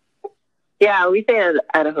 Yeah, we stayed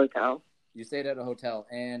at a hotel. You stayed at a hotel,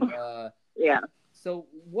 and yeah. So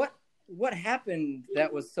what happened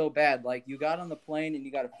that was so bad? Like you got on the plane and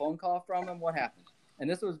you got a phone call from him. What happened? And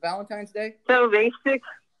this was Valentine's Day? So it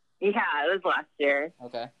was last year.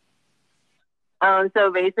 Okay.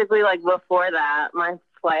 So basically, like before that, my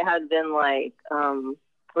flight had been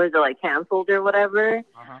canceled or whatever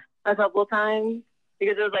a couple times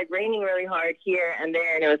because it was like raining really hard here and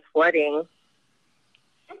there, and it was flooding.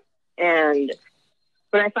 And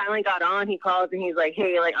when I finally got on, he calls and he's like,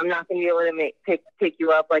 "Hey, like I'm not gonna be able to pick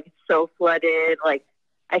you up. Like it's so flooded. Like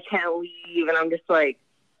I can't leave." And I'm just like,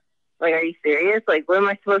 are you serious? Like, what am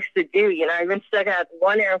I supposed to do? You know, I've been stuck at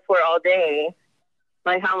one airport all day.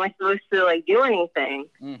 Like, how am I supposed to like do anything?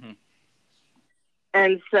 Mm-hmm.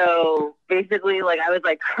 And so basically, like, I was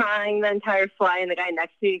like crying the entire flight, and the guy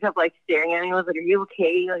next to me kept like staring at me. I was like, "Are you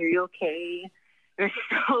okay? Like, are you okay?" It was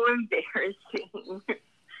so embarrassing.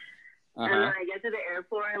 And then I get to the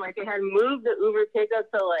airport, and like they had moved the Uber pickup,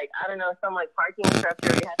 so like I don't know, some like parking structure.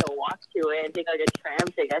 We had to walk to it and take like a tram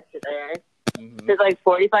to get to there. Mm-hmm. It's like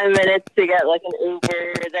 45 minutes to get like an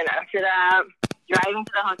Uber. Then after that, driving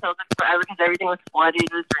to the hotel took forever because everything was flooded.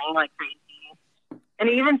 It was raining like crazy, and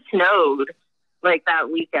it even snowed like that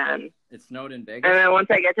weekend. It snowed in Vegas. And then once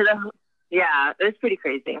I get to it was pretty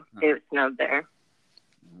crazy. It snowed there.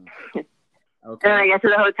 Okay. And I get to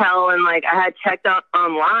the hotel and like I had checked in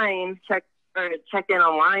online because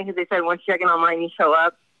they said once you check in online, you show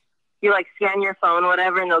up, you like scan your phone,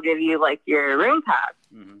 whatever, and they'll give you like your room pass.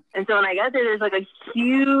 Mm-hmm. And so when I got there, there's like a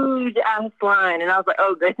huge ass line, and I was like,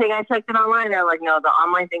 oh, good thing I checked it online. They're like, no, the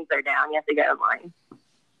online things are down. You have to get online.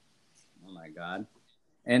 Oh my God.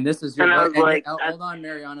 And this is your hold on,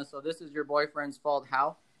 Mariana. So this is your boyfriend's fault.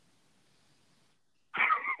 How?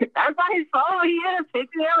 That's not his fault. He didn't pick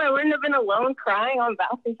me up. I wouldn't have been alone crying on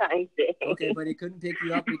Valentine's Day. Okay, but he couldn't pick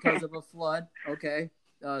you up because of a flood. Okay.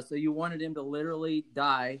 So you wanted him to literally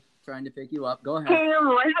die trying to pick you up. Go ahead. Okay, I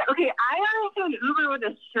got into an Uber with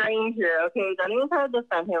a stranger. Okay, don't even try to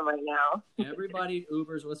defend him right now. Everybody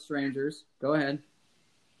Ubers with strangers. Go ahead.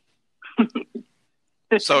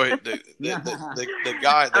 So the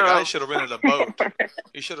guy should have rented a boat.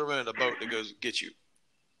 He should have rented a boat to go get you.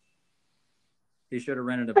 He should have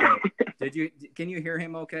rented a boat. Can you hear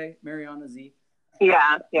him okay, Mariana Z?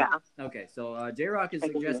 Yeah. Okay, so J-Rock is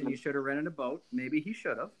suggesting you should have rented a boat. Maybe he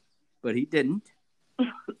should have, but he didn't.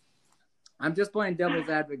 I'm just playing devil's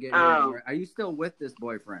advocate. Are you still with this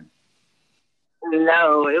boyfriend?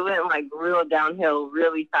 No, it went like real downhill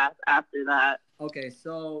really fast after that. Okay,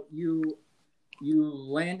 so you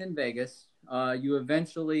land in Vegas. You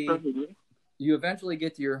eventually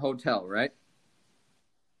get to your hotel, right?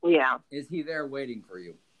 Yeah. Is he there waiting for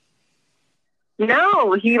you?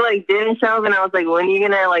 No, he like didn't show up, and I was like, "When are you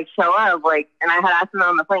gonna like show up?" Like, and I had asked him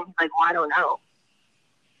on the plane. He's like, "Well, I don't know."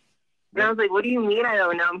 And I was like, "What do you mean I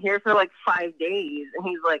don't know? I'm here for like 5 days." And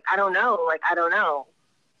he's like, "I don't know. Like, I don't know."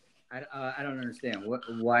 I don't understand.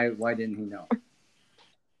 Why didn't he know?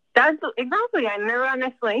 That's exactly. I never got an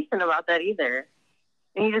explanation about that either.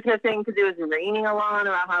 And he just kept saying because it was raining a lot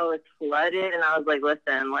about how it was flooded, and I was like,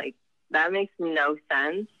 "Listen, like that makes no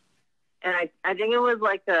sense." And I think it was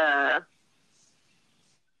like I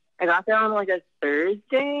got there on like a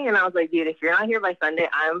Thursday, and I was like, "Dude, if you're not here by Sunday,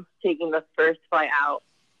 I'm taking the first flight out."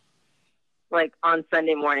 Like on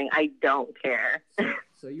Sunday morning, I don't care.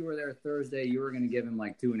 So you were there Thursday. You were going to give him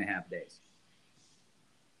like 2.5 days.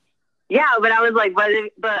 Yeah, but I was like,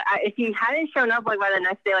 if he hadn't shown up like by the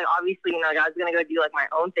next day, like obviously, like I was gonna go do like my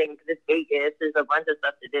own thing because it's Vegas. There's a bunch of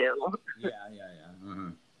stuff to do. Yeah.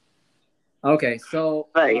 Uh-huh. Okay, so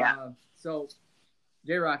so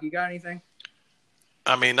J-Rock, you got anything?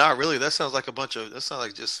 I mean, not really. That sounds like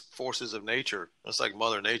just forces of nature. That's like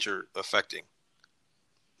Mother Nature affecting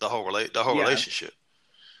the whole relationship.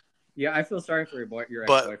 Yeah, I feel sorry for your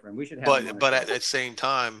ex-boyfriend. We should have but at the same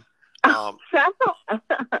time, but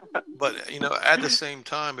at the same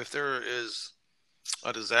time, if there is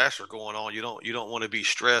a disaster going on, you don't want to be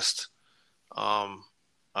stressed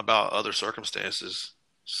about other circumstances.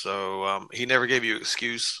 So he never gave you an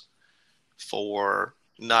excuse for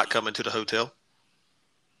not coming to the hotel.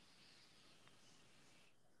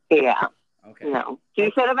 Yeah. Okay. No. He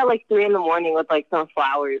showed up at like 3 a.m. with like some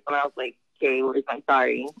flowers, and I was like, "Okay, where's my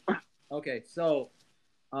sorry?" Okay, so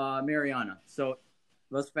Mariana, so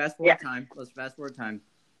let's fast forward time. Let's fast forward time.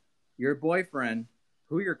 Your boyfriend,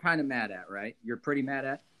 who you're kind of mad at, right? You're pretty mad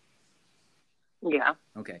at? Yeah.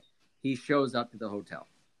 Okay. He shows up to the hotel.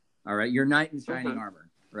 All right. Your knight in shining armor,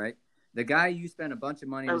 right? The guy you spent a bunch of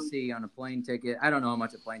money to see on a plane ticket. I don't know how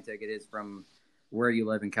much a plane ticket is from where you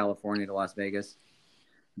live in California to Las Vegas,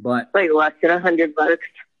 but like less than $100.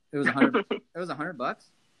 It was $100. It was $100.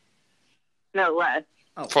 No, less.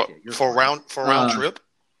 Oh, for round trip.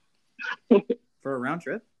 For a round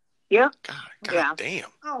trip? Yeah. God damn.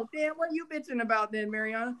 Oh damn! What are you bitching about then,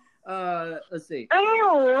 Mariana? Let's see.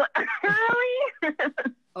 Oh, really?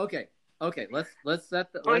 Okay. Let's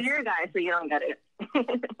set the. Well, you're a guy, so you don't get it.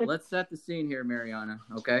 Let's set the scene here, Mariana.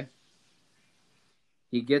 Okay.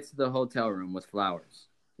 He gets to the hotel room with flowers.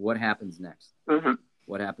 What happens next? Mm-hmm.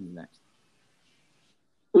 What happens next?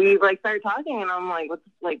 We like started talking, and I'm like, what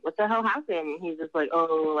the hell happened? And he's just like,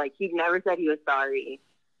 oh, like he never said he was sorry.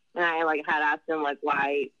 And I like had asked him like,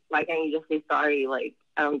 why can't you just say sorry? Like,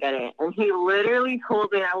 I don't get it. And he literally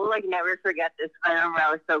told me, I will like never forget this. I remember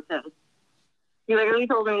I was so pissed. He literally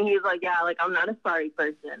told me, he's like, yeah, like I'm not a sorry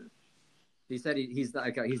person. He said he's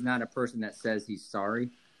not a person that says he's sorry.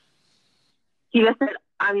 He just said,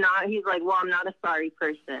 I'm not. He's like, well, I'm not a sorry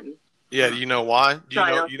person. Yeah, do you know why?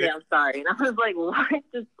 I'm sorry. And I was like, what?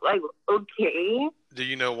 Just like, okay. Do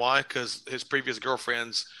you know why? Because his previous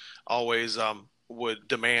girlfriends always would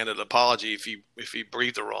demand an apology if he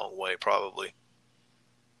breathed the wrong way, probably.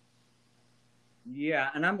 Yeah,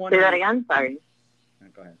 and I'm wondering. Say that again. Sorry.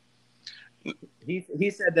 Go ahead. He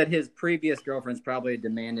said that his previous girlfriends probably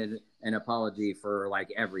demanded an apology for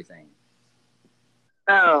like everything.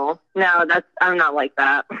 Oh no, I'm not like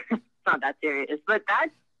that. It's not that serious. But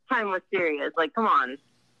that's time was serious. Like, come on.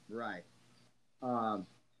 Right.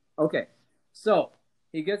 Okay. So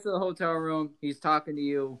he gets to the hotel room. He's talking to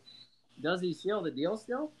you. Does he seal the deal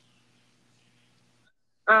still?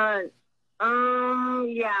 Yeah.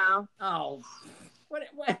 Oh, what?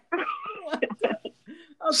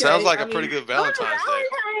 Okay, Sounds like a pretty good Valentine's Day.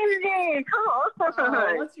 Valentine's Day. Come on.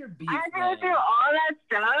 Oh, what's your beef? I had to go through all that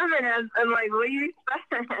stuff, and I'm like, what do you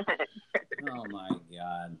expect? Oh my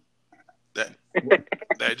god.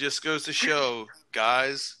 That just goes to show,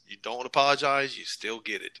 guys, you don't apologize, you still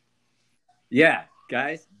get it. Yeah,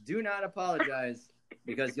 guys, do not apologize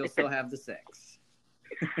because you'll still have the sex.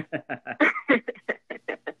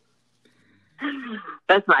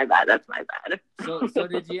 That's my bad. So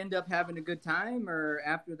did you end up having a good time, or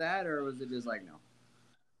after that, or was it just like no?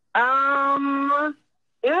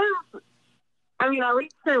 It was. I mean, at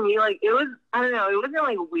least for me, like it was. I don't know. It wasn't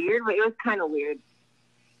like weird, but it was kind of weird.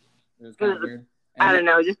 It was kind of weird. I don't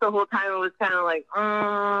know. Just the whole time, it was kind of like,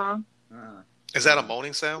 Is that a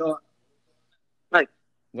moaning sound? So, like,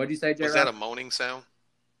 what did you say, J-Rock? Was that a moaning sound?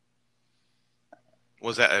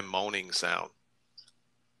 Was that a moaning sound?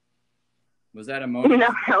 Was that a moaning?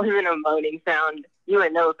 No, that wasn't a moaning sound. You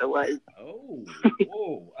wouldn't know if it was.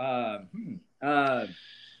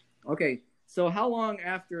 Okay. So how long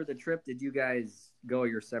after the trip did you guys go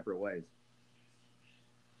your separate ways?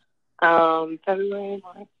 February,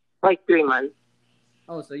 March, like 3 months.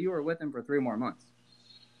 Oh, so you were with him for 3 more months.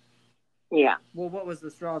 Yeah. Well, what was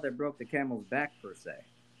the straw that broke the camel's back, per se?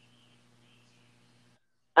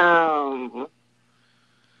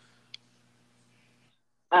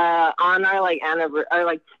 On our like anniversary, or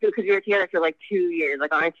like because we were together for like 2 years,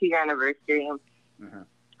 like on our 2-year anniversary,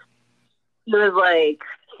 he was like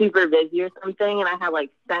super busy or something, and I had like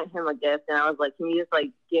sent him a gift, and I was like, can you just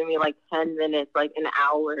like give me like 10 minutes, like an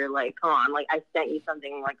hour, like come on, like I sent you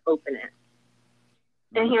something, like open it.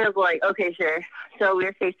 And he was like, okay, sure. So we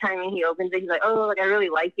were FaceTiming, he opens it, he's like, oh, like I really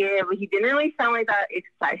like it, but he didn't really sound like that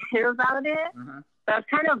excited about it. So I was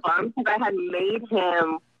kind of bummed because I had made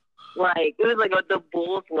him like, it was like the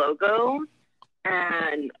Bulls logo,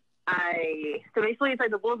 and so basically it's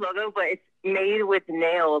like the Bulls logo, but it's made with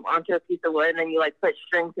nails onto a piece of wood, and then you like put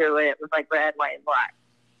string through it with like red, white, and black.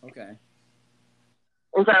 Okay.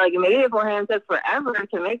 And so I like made it for him. It took forever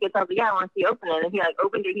to make it. So I was like, yeah, I want to see open it. And he like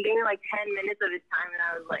opened it. He gave me like 10 minutes of his time, and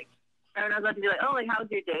I was like, and I was about to be like, oh, like how's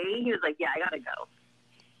your day? He was like, yeah, I gotta go.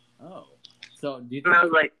 Oh. So do you think? And I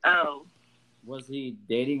was like, oh. Was he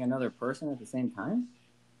dating another person at the same time?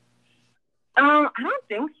 I don't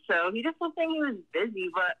think so. He just was saying he was busy,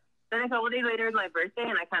 but then a couple days later was my birthday,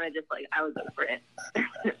 and I kind of just like, I was over it.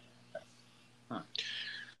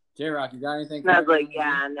 J-Rock, you got anything? And I was like,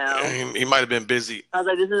 yeah, no. He might have been busy. I was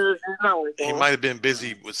like, this is not working. He might have been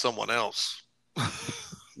busy with someone else.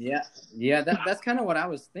 Yeah. That's kind of what I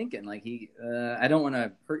was thinking. Like I don't want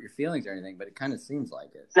to hurt your feelings or anything, but it kind of seems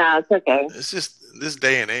like it. No, it's okay. It's just this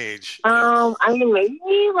day and age. I mean, maybe,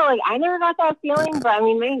 but like I never got that feeling. But I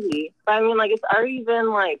mean, maybe. But I mean, like it's already been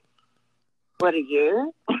like what, a year?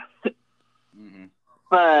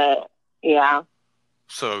 But yeah.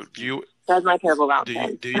 So that's my terrible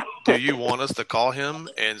Valentine. Do you want us to call him?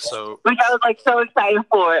 And so, which I was like so excited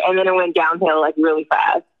for, and then it went downhill like really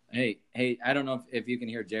fast. Hey, I don't know if you can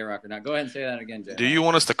hear J-Rock or not. Go ahead and say that again, J-Rock. Do you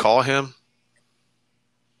want us to call him?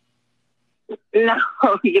 No,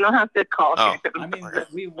 you don't have to call him. I mean,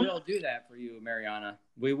 we will do that for you, Mariana.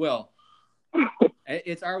 We will.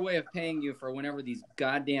 It's our way of paying you for whenever these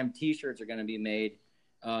goddamn T-shirts are going to be made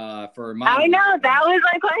for Mom. I know. That was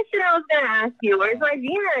my question I was going to ask you. Where's my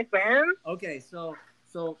V-neck, man? Okay, so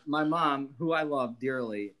my mom, who I love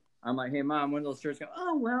dearly, I'm like, hey, Mom, when those shirts go,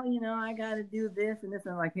 oh, well, I got to do this and this.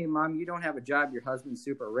 And I'm like, hey, Mom, you don't have a job. Your husband's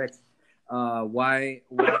super rich. Why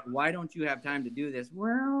don't you have time to do this?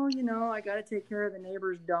 Well, I got to take care of the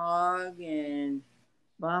neighbor's dog and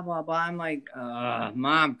blah, blah, blah. I'm like,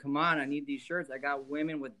 Mom, come on. I need these shirts. I got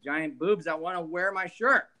women with giant boobs that want to wear my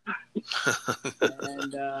shirt.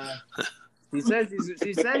 And she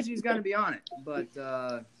says she's going to be on it,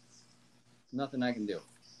 but nothing I can do.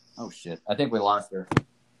 Oh, shit. I think we lost her.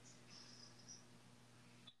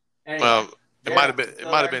 Anyway, well, it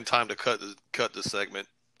might have been time to cut the segment,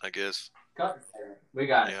 I guess. Cut the segment. We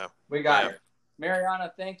got it. Yeah. We got it.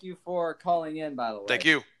 Mariana, thank you for calling in, by the way. Thank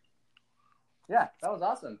you. Yeah, that was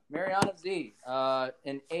awesome. Mariana Z,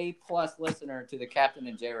 an A+ listener to the Captain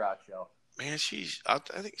and J-Rock show. Man, I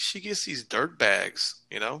think she gets these dirt bags,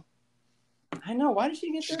 I know. Why did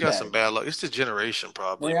she get She's got some bad luck. It's the generation,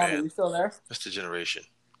 probably, Mariana, man. you still there? It's the generation.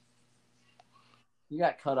 You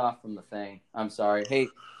got cut off from the thing. I'm sorry. Hey,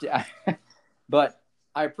 but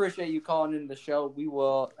I appreciate you calling into the show. We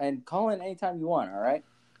will, and call in anytime you want, all right?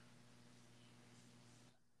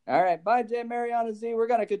 All right. Bye, Jay, Mariana Z. We're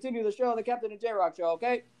going to continue the show, the Captain and J-Rock show,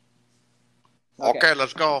 okay? Okay,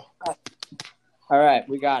 let's go. All right.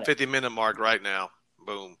 We got it. 50-minute mark right now.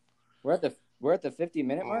 Boom. We're at the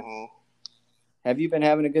 50-minute mark? Mm-hmm. Have you been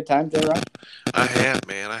having a good time, J-Rock? I have,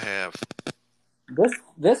 man. I have.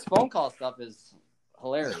 This phone call stuff is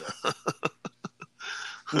hilarious.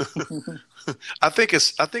 I think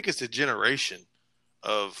it's a generation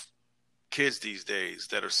of kids these days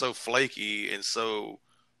that are so flaky and so,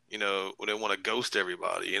 they want to ghost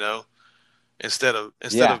everybody, instead of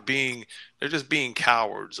being, they're just being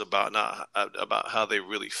cowards about how they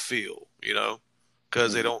really feel,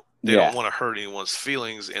 because they don't want to hurt anyone's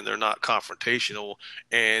feelings, and they're not confrontational,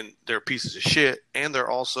 and they're pieces of shit, and they're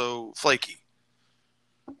also flaky.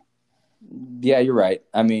 Yeah, you're right.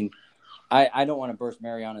 I mean, I don't want to burst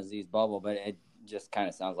Mariana Z's bubble, but it just kind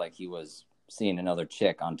of sounds like he was seeing another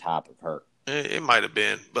chick on top of her. It might have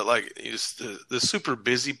been, but like the super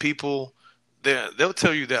busy people, they'll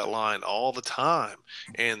tell you that line all the time,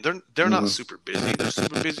 and they're not super busy. They're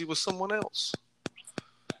super busy with someone else.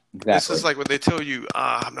 Exactly. This is like when they tell you,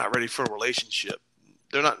 "I'm not ready for a relationship."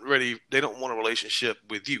 They're not ready. They don't want a relationship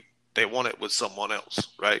with you. They want it with someone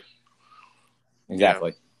else, right?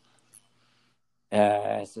 Exactly.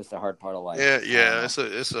 It's just a hard part of life. Yeah.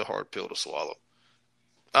 It's a hard pill to swallow.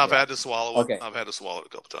 I've had to swallow it. I've had to swallow it a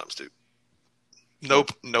couple times too. No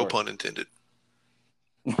pun intended.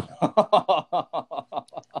 I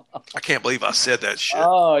can't believe I said that shit.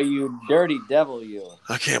 Oh, you dirty devil, you!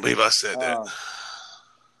 I can't believe I said that.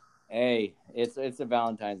 Hey, it's a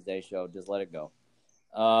Valentine's Day show. Just let it go.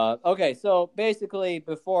 Okay, so basically,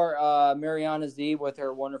 before Mariana Z with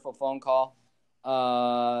her wonderful phone call,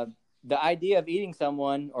 the idea of eating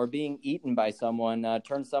someone or being eaten by someone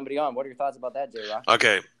turns somebody on. What are your thoughts about that, J-Rock?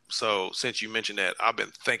 Okay, so since you mentioned that, I've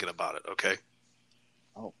been thinking about it, okay?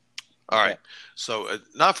 Oh. All right. So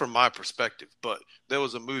not from my perspective, but there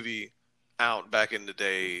was a movie out back in the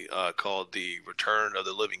day called The Return of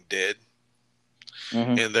the Living Dead.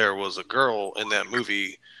 Mm-hmm. And there was a girl in that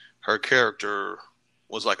movie. Her character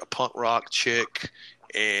was like a punk rock chick,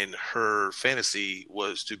 and her fantasy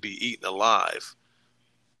was to be eaten alive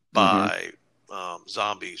by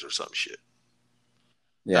zombies or some shit.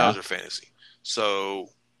 Yeah. That was her fantasy. So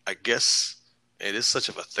I guess it is such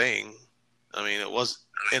of a thing. I mean, it was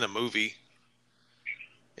in a movie.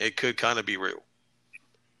 It could kind of be real.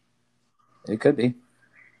 It could be.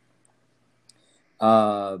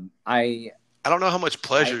 I don't know how much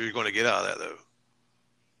pleasure you're going to get out of that, though.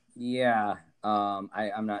 Yeah,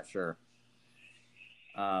 I'm not sure.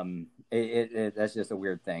 That's just a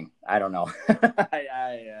weird thing. I don't know.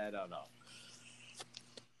 I don't know.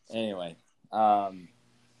 Anyway,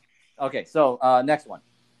 okay. So next one.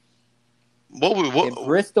 What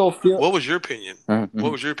was your opinion? Mm-hmm.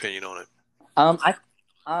 What was your opinion on it?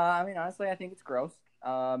 I mean, honestly, I think it's gross.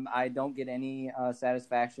 I don't get any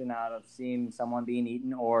satisfaction out of seeing someone being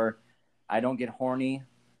eaten, or I don't get horny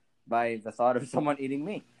by the thought of someone eating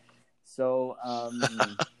me. So,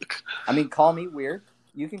 I mean, call me weird.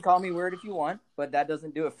 You can call me weird if you want, but that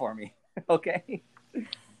doesn't do it for me. Okay.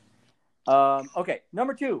 Okay.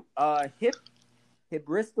 Number 2,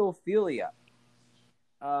 hybristophilia.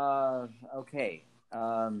 Okay.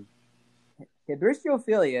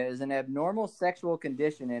 Hybristophilia is an abnormal sexual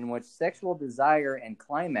condition in which sexual desire and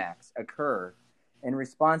climax occur in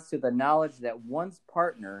response to the knowledge that one's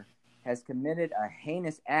partner has committed a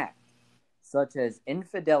heinous act, such as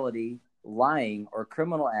infidelity, lying, or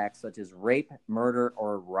criminal acts such as rape, murder,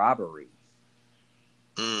 or robbery.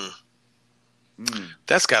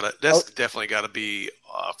 That's definitely got to be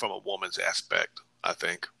from a woman's aspect, I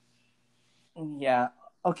think. Yeah.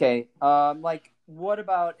 Okay. Like, what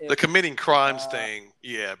about the committing crimes thing?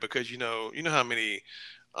 Yeah, because you know how many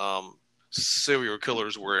serial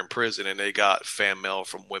killers were in prison and they got fan mail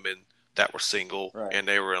from women that were single, right, and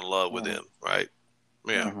they were in love with them, right?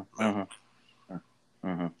 Yeah.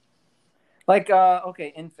 Like,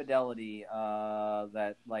 okay, infidelity.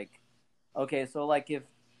 That, like, okay, so like if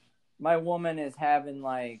my woman is having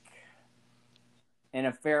like an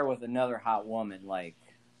affair with another hot woman, like,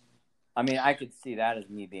 I mean, I could see that as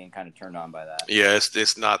me being kind of turned on by that. Yeah,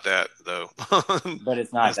 it's not that though. But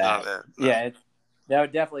it's not that. No. Yeah, that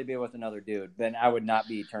would definitely be with another dude, but I would not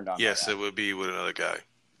be turned on. Yes, by that. It would be with another guy,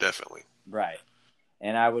 definitely. Right,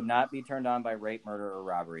 and I would not be turned on by rape, murder, or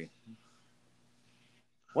robbery.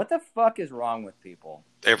 What the fuck is wrong with people?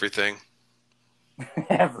 Everything.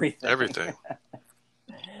 Everything.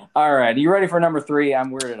 All right, are you ready for number 3?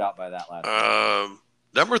 I'm weirded out by that last one.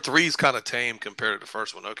 Number 3 is kind of tame compared to the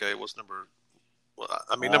first one. Okay, what's number? Well,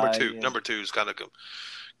 I mean, number 2. Yeah. Number 2 is kind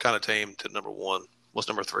of tame to number 1. What's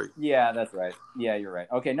number 3? Yeah, that's right. Yeah, you're right.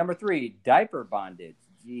 Okay, number 3, diaper bondage.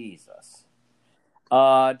 Jesus.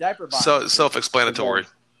 Diaper bondage. So self-explanatory.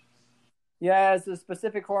 Yeah, it's a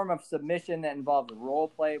specific form of submission that involves role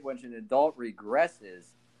play in which an adult regresses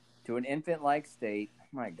to an infant-like state. Oh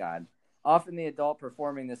my God. Often the adult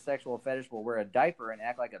performing this sexual fetish will wear a diaper and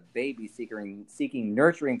act like a baby seeking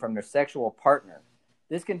nurturing from their sexual partner.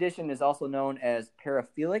 This condition is also known as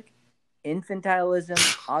paraphilic infantilism,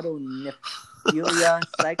 autonymphilia,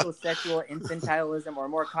 psychosexual infantilism, or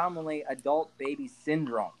more commonly, adult baby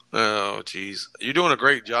syndrome. Oh, jeez. You're doing a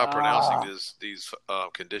great job pronouncing these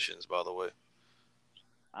conditions, by the way.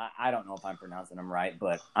 I don't know if I'm pronouncing them right,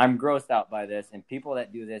 but I'm grossed out by this. And people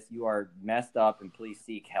that do this, you are messed up, and please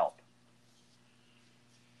seek help.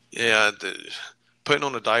 Yeah, putting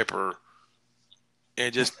on a diaper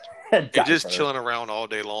and just chilling around all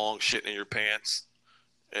day long, shitting in your pants.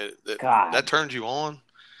 That turns you on?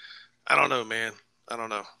 I don't know, man. I don't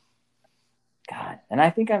know. God. And I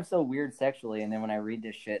think I'm so weird sexually, and then when I read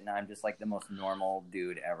this shit, and I'm just like the most normal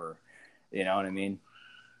dude ever. You know what I mean?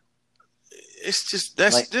 It's just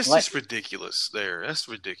just ridiculous. That's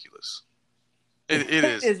ridiculous. It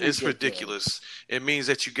is. It's ridiculous. It means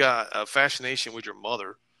that you got a fascination with your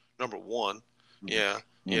mother. Number 1. Yeah,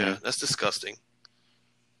 yeah, that's disgusting.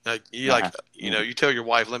 Like you tell your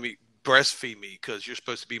wife, "Let me breastfeed me because you're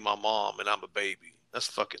supposed to be my mom and I'm a baby." That's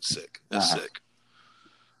fucking sick. That's sick.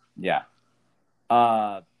 Yeah.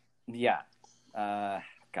 God.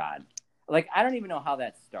 Like, I don't even know how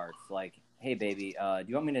that starts. Like, hey, baby, do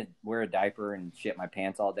you want me to wear a diaper and shit my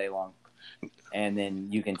pants all day long? And then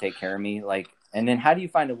you can take care of me? Like, and then how do you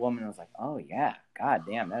find a woman who's like, oh, yeah, God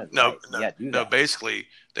damn, that is right. Yeah, do that. No, basically,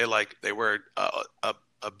 they wear a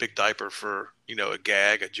big diaper for, a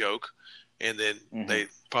gag, a joke, and then they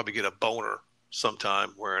probably get a boner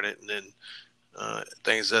sometime wearing it, and then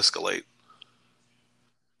things escalate.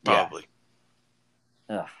 Probably.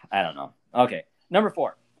 Yeah. Ugh, I don't know. Okay. Number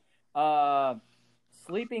 4.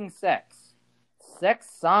 Sleeping sex.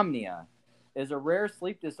 Sexsomnia is a rare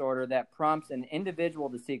sleep disorder that prompts an individual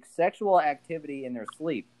to seek sexual activity in their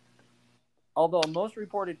sleep. Although most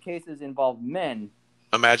reported cases involve men,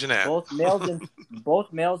 imagine that. Both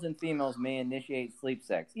males and females may initiate sleep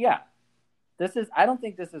sex. Yeah. I don't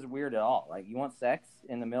think this is weird at all. Like, you want sex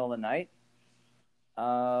in the middle of the night?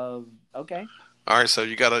 Okay. All right, so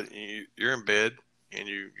you're in bed and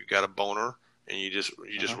you got a boner and you just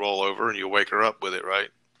roll over and you wake her up with it, right?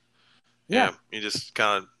 Yeah. You just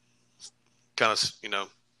kind of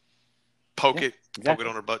poke it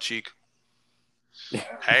on her butt cheek.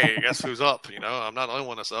 Hey, guess who's up? I'm not the only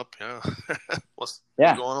one that's up. What's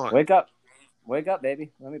going on? Wake up,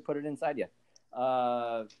 baby. Let me put it inside you.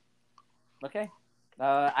 Okay.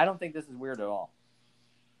 I don't think this is weird at all.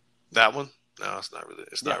 That one? No, it's not really.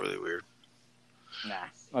 It's not really weird.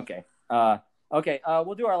 Nah. Okay.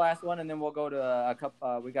 We'll do our last one, and then we'll go to a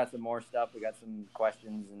couple. We got some more stuff. We got some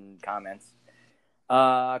questions and comments.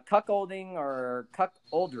 Cuckolding or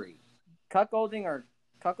cuckoldry. Cuckolding or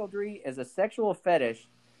cuckoldry is a sexual fetish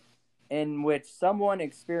in which someone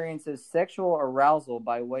experiences sexual arousal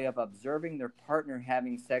by way of observing their partner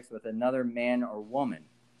having sex with another man or woman.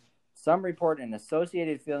 Some report an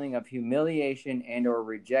associated feeling of humiliation and or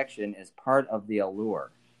rejection as part of the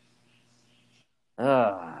allure.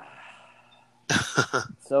 So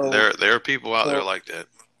there are people out there like that.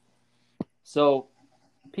 So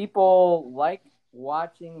people like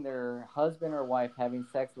watching their husband or wife having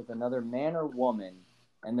sex with another man or woman,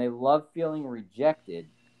 and they love feeling rejected,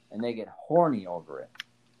 and they get horny over it.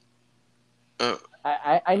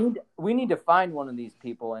 We need to find one of these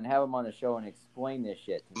people and have them on the show and explain this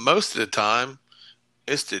shit to me. Most of the time,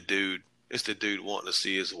 it's the dude. It's the dude wanting to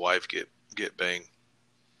see his wife get banged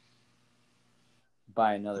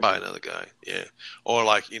by another guy. Yeah, or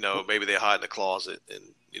like maybe they hide in the closet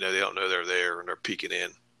and they don't know they're there and they're peeking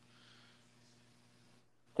in.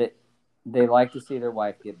 They like to see their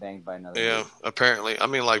wife get banged by another. Yeah, dude. Apparently. I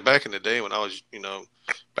mean, like back in the day when I was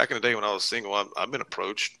single, I've been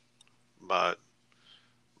approached by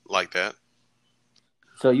like that.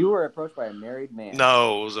 So you were approached by a married man?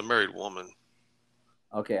 No, it was a married woman.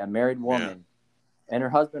 Okay, a married woman, and her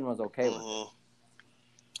husband was okay with it.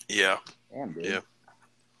 Yeah. Damn, dude. Yeah.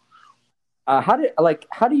 How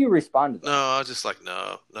do you respond to that? No, I was just like,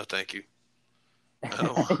 no, thank you. I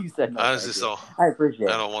don't. You said no. I appreciate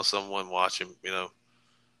it. I don't want someone watching.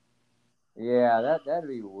 Yeah, that'd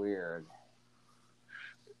be weird.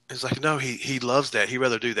 It's like, no, he loves that. He'd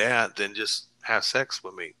rather do that than just have sex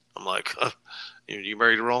with me. I'm like, you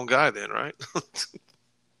married the wrong guy then, right?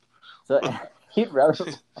 So he'd rather.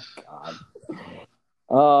 Oh, God.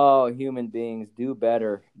 Oh, human beings, do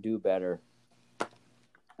better. Do better.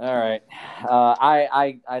 All right.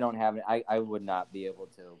 I don't have it. I would not be able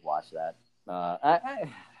to watch that.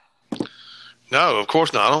 No, of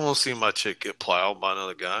course not. I don't want to see my chick get plowed by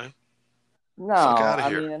another guy. No, Fuck out of I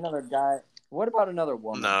here. mean another guy. What about another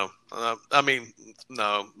woman? No, I mean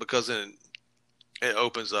no, because then it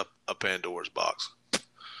opens up a Pandora's box.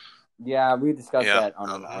 Yeah, we discussed Yeah. that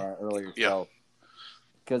on our earlier Yeah. show.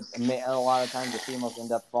 Because a lot of times the females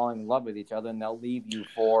end up falling in love with each other, and they'll leave you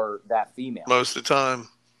for that female. Most of the time.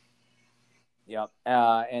 Yep.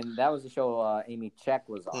 And that was the show Amy Check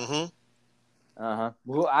was on. Mm-hmm.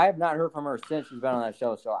 Well, I have not heard from her since she's been on that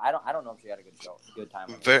show, so I don't know if she had a good time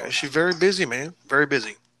on the show. She's very busy, man. Very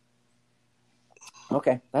busy.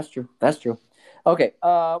 Okay, that's true. Okay,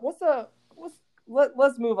 let's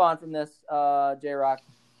move on from this, J Rock.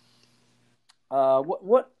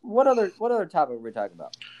 What other topic are we talking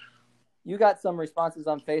about? You got some responses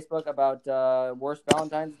on Facebook about worst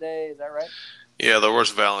Valentine's Day, is that right? Yeah, the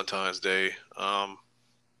worst Valentine's Day.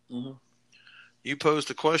 Mm-hmm. You posed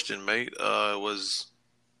a question, mate. What was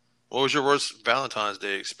your worst Valentine's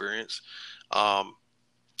Day experience? And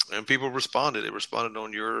people responded. It responded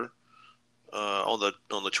on your on the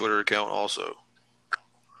Twitter account also.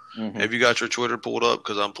 Mm-hmm. Have you got your Twitter pulled up?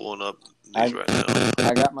 Because I'm pulling up these right now.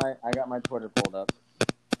 I got my Twitter pulled up.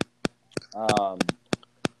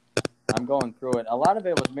 I'm going through it. A lot of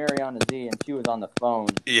it was Mariana Z, and she was on the phone.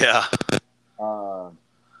 Yeah.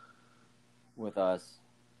 With us.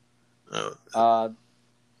 Oh.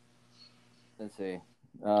 Let's see.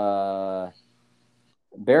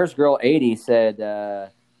 Bears Girl 80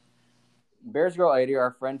 said, Bears Girl 80,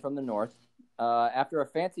 our friend from the north, after a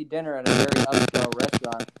fancy dinner at a very upscale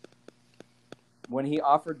restaurant, when he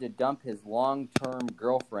offered to dump his long-term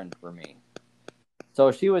girlfriend for me.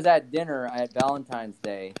 So she was at dinner at Valentine's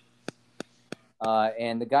Day,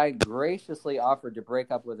 and the guy graciously offered to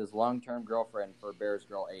break up with his long-term girlfriend for Bears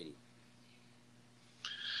Girl 80.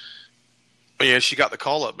 But yeah, she got the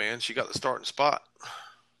call up, man. She got the starting spot.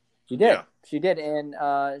 She did. Yeah. She did, and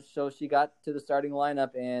so she got to the starting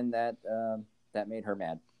lineup, and that made her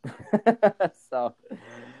mad. So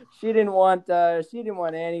she didn't want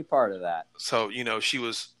any part of that. So she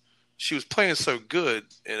was playing so good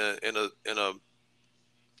in a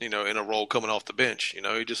role coming off the bench. He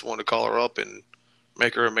just wanted to call her up and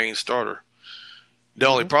make her a main starter. The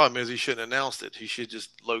only problem is he shouldn't have announced it. He should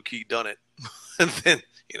just low key done it, and then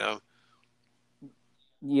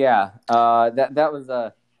Yeah, that was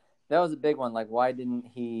a big one. Like, why didn't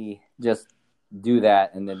he just do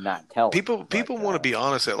that and then not tell people? People want to be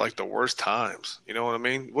honest at like the worst times. You know what I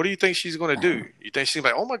mean? What do you think she's going to do? You think she's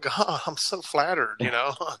like, "Oh my God, I'm so flattered." I'm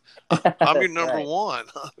your number one.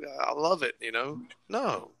 I love it.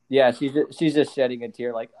 No. Yeah, she's just shedding a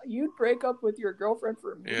tear. Like, you'd break up with your girlfriend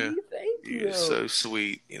for me? Yeah. Thank you. You're so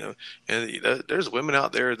sweet. And there's women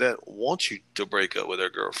out there that want you to break up with their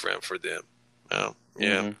girlfriend for them. Oh,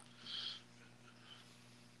 yeah. Mm-hmm.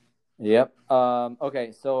 Yep.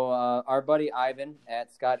 Okay, so our buddy Ivan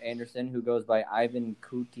at Scott Anderson, who goes by Ivan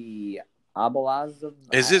Kuti Abalaz.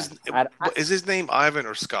 Is his name Ivan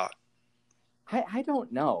or Scott? I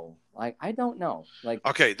don't know. Like, I don't know. Like,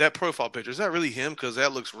 okay, that profile picture, is that really him? Because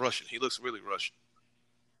that looks Russian. He looks really Russian.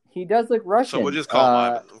 He does look Russian. So we'll just call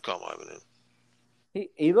him Ivan. We'll call him Ivan.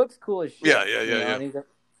 He looks cool as shit. Yeah. And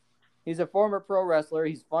he's a former pro wrestler.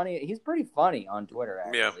 He's funny. He's pretty funny on Twitter,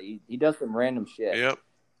 actually. Yeah. He does some random shit. Yep.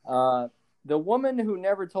 The woman who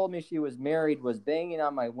never told me she was married was banging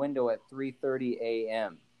on my window at 3:30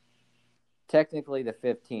 a.m. Technically the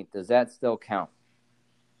 15th. Does that still count?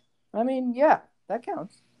 I mean, yeah, that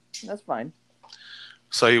counts. That's fine.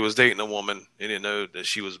 So he was dating a woman. He didn't know that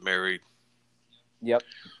she was married. Yep.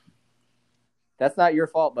 That's not your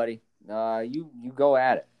fault, buddy. You go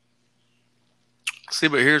at it. See,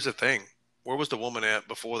 but here's the thing. Where was the woman at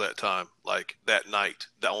before that time? Like that night,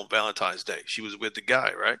 that on Valentine's Day. She was with the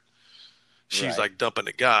guy, right? She's like dumping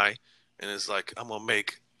the guy, and it's like, I'm gonna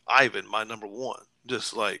make Ivan my number one,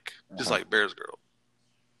 just like Bear's Girl,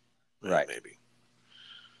 right? Maybe.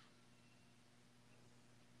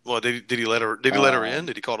 Well, did he let her? Did he let her in?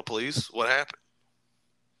 Did he call the police? What happened?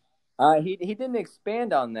 He didn't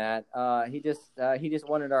expand on that. He just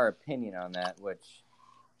wanted our opinion on that, which.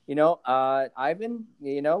 Ivan,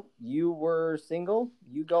 you were single,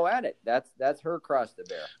 you go at it. That's her cross to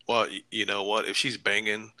bear. Well, you know what? If she's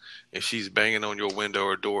banging on your window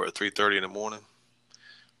or door at 3:30 in the morning,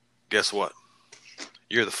 guess what?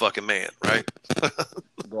 You're the fucking man, right?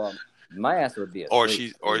 Well, my ass would be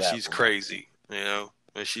asleep. Or she's crazy, and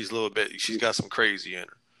she's she's got some crazy in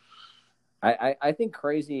her. I think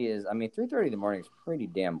crazy is, 3:30 in the morning is pretty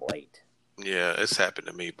damn late. Yeah, it's happened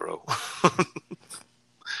to me, bro.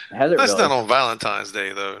 Has it That's really? not on Valentine's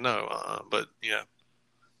Day though. No, but yeah.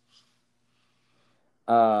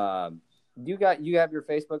 You have your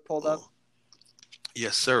Facebook pulled up?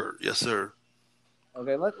 Yes, sir. Yes, sir.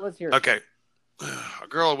 Okay, let's hear it. Okay. A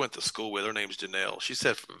girl I went to school with, her name's Janelle. She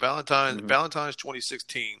said for Valentine's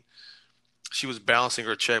 2016, she was balancing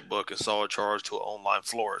her checkbook and saw a charge to an online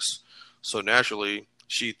florist. So naturally,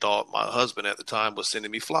 she thought my husband at the time was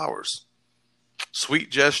sending me flowers. Sweet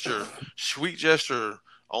gesture,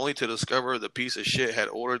 only to discover the piece of shit had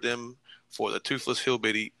ordered them for the toothless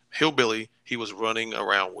hillbilly he was running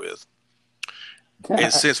around with.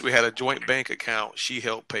 And since we had a joint bank account, she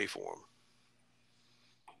helped pay for him.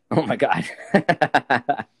 Oh my God.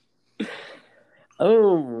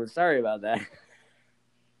 Oh, sorry about that.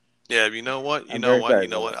 Yeah, you know what?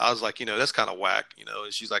 I was like, that's kind of whack,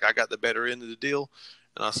 And she's like, I got the better end of the deal.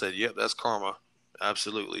 And I said, yep, that's karma.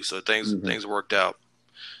 Absolutely. So things worked out.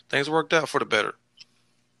 Things worked out for the better.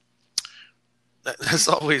 That's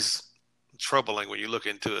always troubling when you look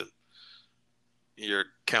into your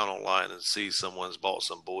account online and see someone's bought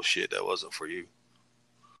some bullshit that wasn't for you.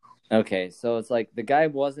 Okay, so it's like the guy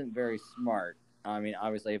wasn't very smart. I mean,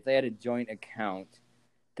 obviously, if they had a joint account,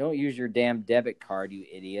 don't use your damn debit card, you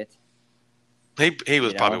idiot. He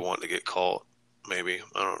was probably wanting to get caught. Maybe.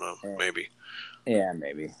 I don't know. Yeah. Maybe. Yeah,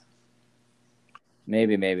 maybe.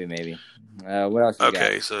 Maybe. What else you got?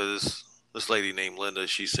 Okay, so this lady named Linda,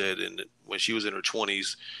 she said when she was in her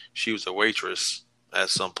 20s, she was a waitress at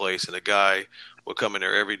some place, and a guy would come in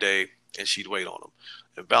there every day, and she'd wait on him.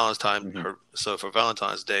 And so for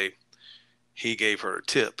Valentine's Day, he gave her a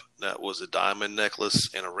tip that was a diamond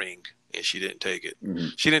necklace and a ring, and she didn't take it. Mm-hmm.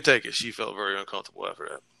 She didn't take it. She felt very uncomfortable after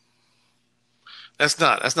that. That's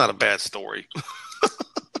not a bad story.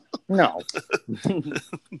 No.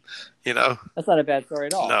 That's not a bad story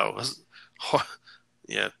at all. No.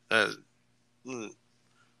 Yeah.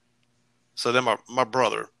 So then my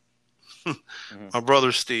brother, my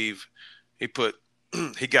brother Steve, he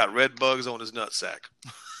got red bugs on his nutsack.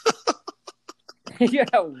 He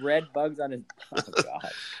got red bugs on his. Oh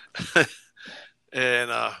God.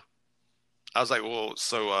 And I was like, well,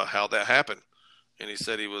 so how'd that happen? And he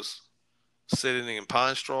said he was sitting in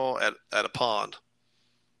pine straw at a pond,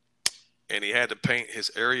 and he had to paint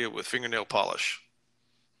his area with fingernail polish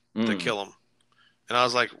to kill him. And I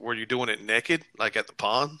was like, were you doing it naked, like at the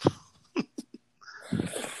pond?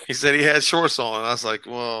 He said he had shorts on. And I was like,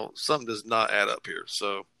 well, something does not add up here.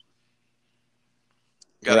 So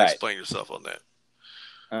got to explain yourself on that.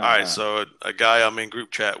 All right, so a guy I'm in group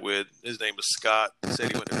chat with, his name is Scott. He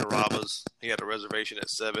said he went to Carrabba's. He had a reservation at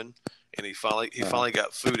 7, and he finally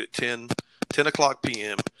got food at 10 o'clock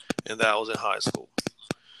p.m., and that was in high school.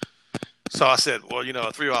 So I said, well, a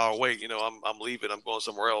 3-hour wait, I'm leaving. I'm going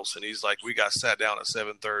somewhere else. And he's like, we got sat down at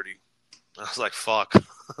 7:30. I was like, fuck,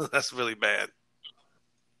 that's really bad.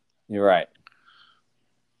 You're right.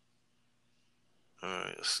 All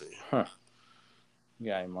right, let's see. Huh.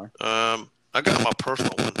 You got any more? I got my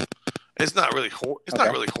personal one. It's not really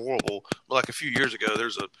not really horrible, but like a few years ago,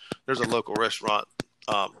 there's a local restaurant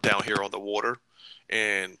down here on the water,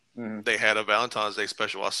 and they had a Valentine's Day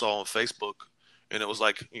special. I saw on Facebook, and it was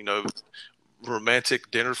like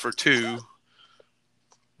romantic dinner for two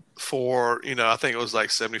for I think it was like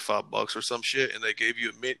 $75 or some shit, and they gave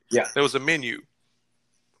you there was a menu,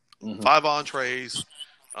 5 entrees,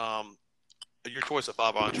 your choice of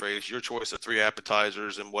 5 entrees, your choice of 3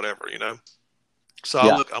 appetizers, and whatever. So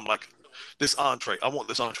I'm like, this entree, I want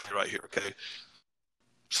this entree right here, okay?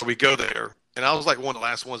 So we go there, and I was like one of the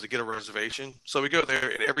last ones to get a reservation. So we go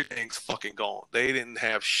there, and everything's fucking gone. They didn't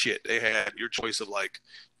have shit. They had your choice of like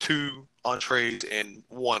 2 entrees and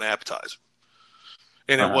 1 appetizer.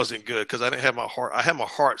 And it wasn't good because I didn't have my heart. I had my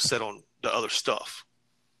heart set on the other stuff.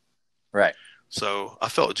 Right. So I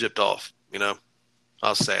felt gypped off, I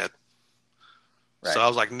was sad. Right. So I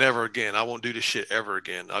was like, never again. I won't do this shit ever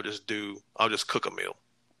again. I'll just cook a meal.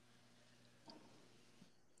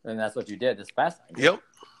 And that's what you did this past time.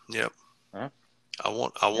 Yep. Huh? I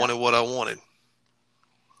wanted what I wanted.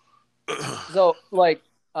 So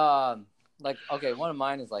okay, one of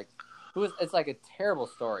mine is like, it's like a terrible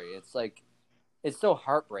story. It's like, it's so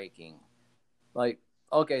heartbreaking. Like,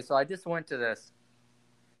 okay, so I just went to this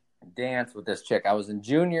dance with this chick. I was in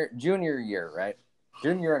junior year, right?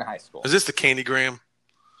 Junior year in high school. Is this the Candygram?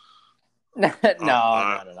 No.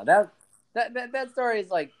 That story is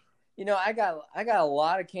like, I got a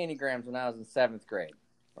lot of candygrams when I was in 7th grade.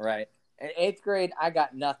 Right. In 8th grade, I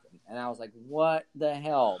got nothing, and I was like, "What the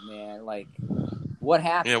hell, man? Like, what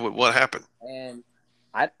happened?" Yeah, what happened? And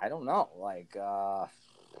I don't know. Like,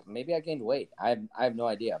 maybe I gained weight. I have no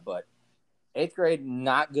idea, but 8th grade,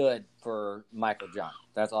 not good for Michael John.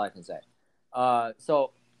 That's all I can say.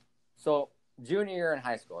 So junior year in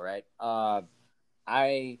high school, right?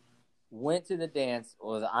 I went to the dance.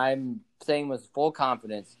 I'm saying with full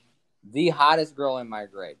confidence, the hottest girl in my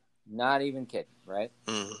grade. Not even kidding, right?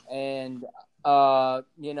 And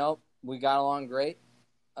we got along great.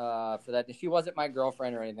 For that, she wasn't my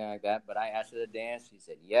girlfriend or anything like that, but I asked her to dance. She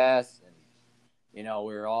said yes, and we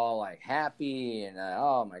were all like happy, and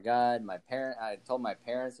oh my god, I told my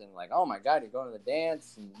parents, and like, oh my god, you're going to the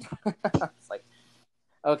dance, and it's like,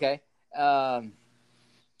 okay,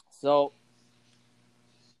 so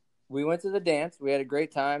we went to the dance. We had a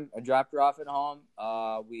great time. I dropped her off at home.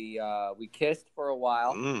 We kissed for a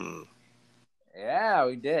while. Yeah,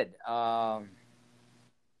 we did. Tongue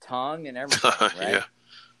and everything, right?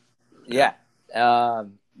 Yeah.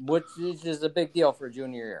 Which is just a big deal for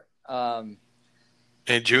junior year.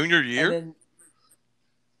 And junior year? And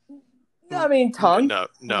then, I mean, tongue. No.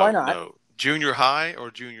 Why not? No. Junior high or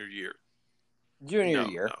junior year? Junior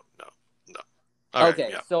year. No.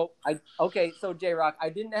 Okay, so J-Rock, I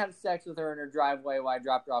didn't have sex with her in her driveway while I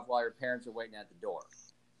dropped her off while her parents were waiting at the door.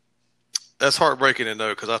 That's heartbreaking to know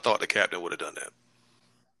because I thought the captain would have done that.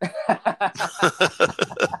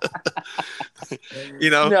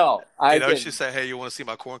 No, I didn't. You should say, "Hey, you want to see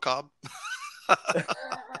my corn cob?"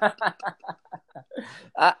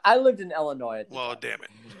 I lived in Illinois. Well, damn it.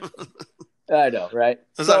 I know, right?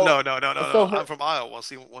 No. I'm from Iowa. Want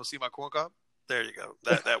to see my corn cob? There you go.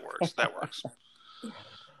 That works. That works.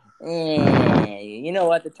 You know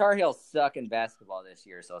what? The Tar Heels suck in basketball this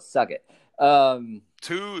year, so suck it.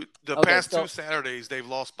 Past 2 Saturdays, they've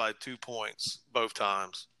lost by 2 points both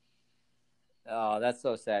times. Oh, that's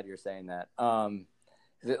so sad you're saying that.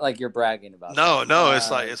 Is it like you're bragging about? No,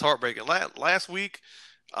 it's heartbreaking. Last week,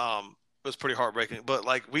 it was pretty heartbreaking. But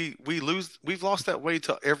like we've lost that way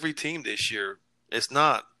to every team this year. It's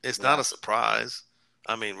not a surprise.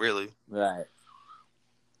 I mean, really, right?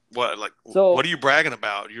 What are you bragging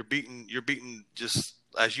about? You're beating just,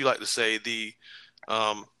 as you like to say, the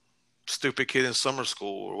stupid kid in summer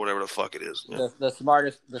school or whatever the fuck it is. Yeah. The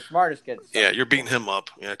smartest kid. Yeah, you're beating him up.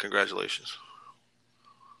 Yeah, congratulations.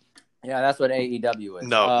 Yeah, that's what AEW is.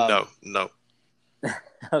 No.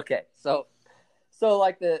 Okay, so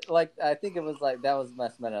I think it was like that was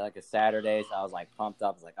must have been like a Saturday, so I was like pumped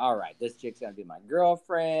up. I was like, all right, this chick's gonna be my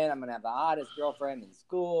girlfriend. I'm gonna have the hottest girlfriend in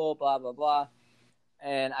school. Blah blah blah.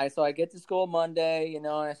 And I get to school Monday, and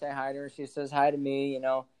I say hi to her. She says hi to me,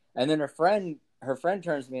 and then her friend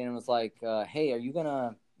turns to me and was like, hey, are you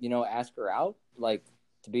gonna ask her out, like,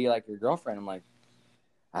 to be like your girlfriend?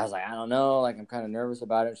 I was like, I don't know, like, I'm kind of nervous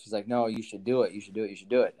about it. She's like, no, you should do it. You should do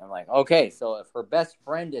it. I'm like, okay, so if her best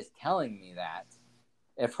friend is telling me that,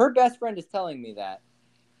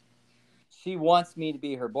 she wants me to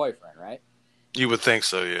be her boyfriend, right? You would think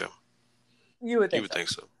so, yeah. You would think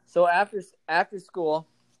so. So after school,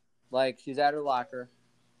 like, she's at her locker,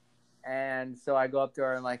 and so I go up to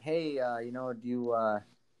her and like, hey, do you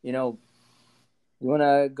you want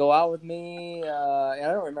to go out with me? I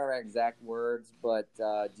don't remember exact words, but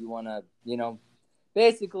do you want to,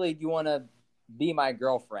 basically, do you want to be my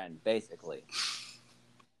girlfriend, basically?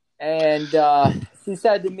 And she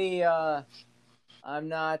said to me, I'm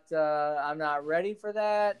not ready for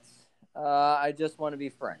that. I just want to be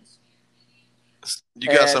friends. You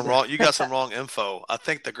got some wrong. You got some wrong info. I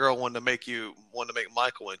think the girl wanted to make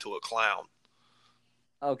Michael into a clown.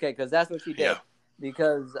 Okay, because that's what she did. Yeah.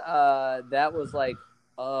 Because that was like,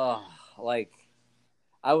 like,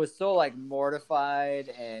 I was so like mortified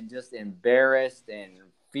and just embarrassed and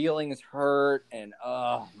feelings hurt, and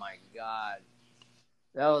oh my god,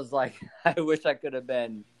 that was like, I wish I could have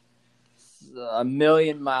been a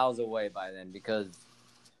million miles away by then, because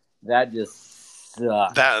that just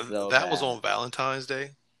sucked. That was on Valentine's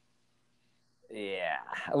Day. Yeah,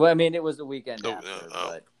 well, I mean, it was the weekend after,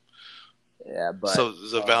 but yeah, but so it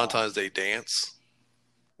was a Valentine's Day dance.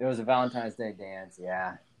 It was a Valentine's Day dance,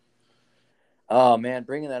 yeah. Oh man,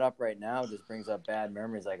 bringing that up right now just brings up bad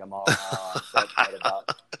memories. Like, I'm so excited about.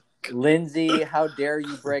 Lindsay, how dare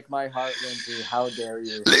you break my heart, Lindsay? How dare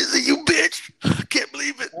you? Lindsay, you bitch! I can't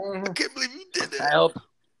believe it. I can't believe you did that.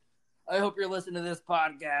 I hope you're listening to this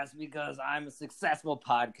podcast, because I'm a successful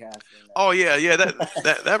podcaster. Oh yeah.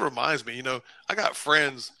 That reminds me. I got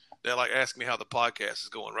friends that like ask me how the podcast is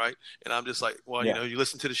going, right? And I'm just like, well, you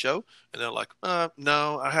listen to the show? And they're like,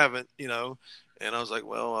 no, I haven't, And I was like,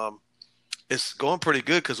 well, it's going pretty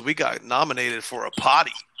good because we got nominated for a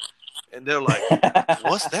potty. And they're like,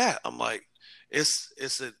 what's that? I'm like, it's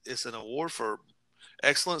an award for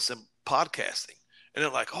excellence in podcasting. And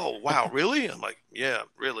they're like, oh wow, really? I'm like, yeah,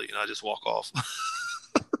 really. And I just walk off.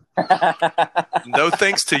 No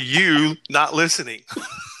thanks to you not listening.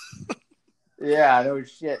 Yeah, no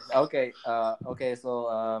shit. Okay, okay.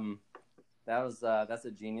 So that's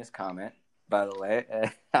a genius comment, by the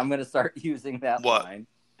way. I'm gonna start using that What? line.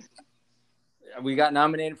 We got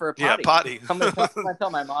nominated for a Yeah, potty. potty. I'm gonna tell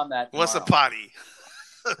my mom that tomorrow. What's a potty?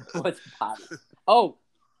 What's a potty? Oh,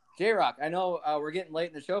 J-Rock, I know we're getting late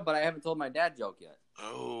in the show, but I haven't told my dad joke yet.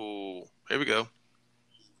 Oh, here we go.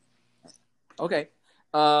 Okay.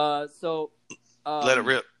 So Let it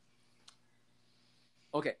rip.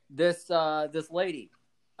 Okay, this lady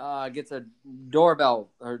gets a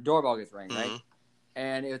doorbell. Her doorbell gets rang, right?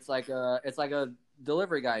 And it's like a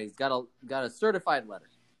delivery guy. He's got a certified letter,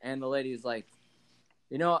 and the lady's like,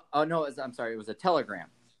 oh no, I'm sorry, it was a telegram.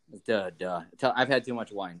 I've had too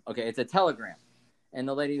much wine. Okay, it's a telegram, and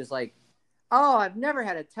the lady was like, oh, I've never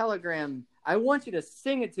had a telegram. I want you to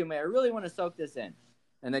sing it to me. I really want to soak this in.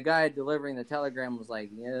 And the guy delivering the telegram was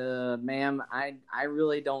like, ma'am, I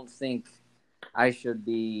really don't think I should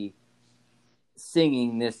be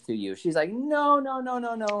singing this to you. She's like,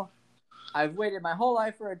 no. I've waited my whole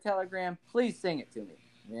life for a telegram. Please sing it to me.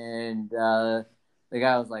 And the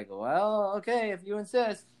guy was like, well, okay, if you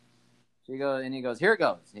insist. He goes, here it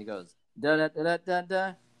goes. He goes, da da da da da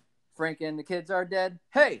da. Frank and the kids are dead.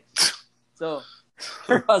 Hey. So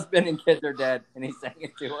her husband and kids are dead, and he sang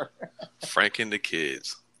it to her. Frank and the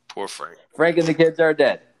kids. Poor Frank. Frank and the kids are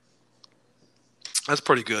dead. That's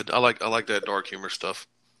pretty good. I like that dark humor stuff.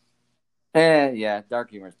 Yeah, dark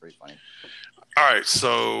humor is pretty funny. All right,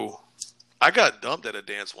 so I got dumped at a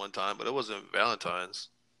dance one time, but it wasn't Valentine's.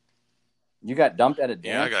 You got dumped at a dance?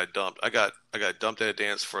 Yeah, I got dumped. I got dumped at a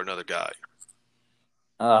dance for another guy.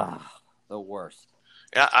 The worst.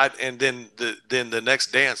 Yeah, and then the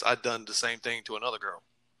next dance, I done the same thing to another girl.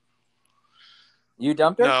 You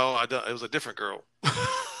dumped her? No, it was a different girl.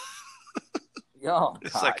 Oh,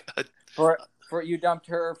 it's God. like for you dumped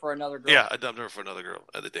her for another girl? Yeah, I dumped her for another girl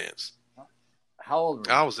at the dance. How old were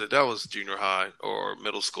you? That was junior high or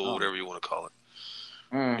middle school, whatever you want to call it.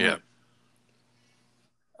 Mm-hmm. Yeah.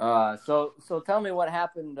 So tell me what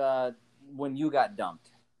happened when you got dumped.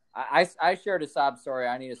 I shared a sob story.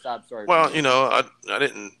 I need a sob story. Well, I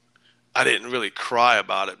didn't really cry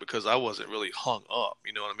about it because I wasn't really hung up.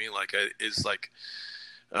 You know what I mean? Like it's like,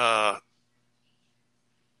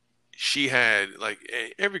 she had like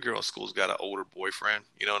every girl at school's got an older boyfriend.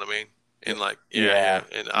 You know what I mean? And like yeah.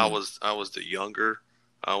 And I was the younger.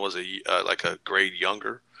 I was like a grade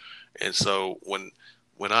younger, and so when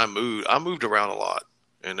I moved around a lot.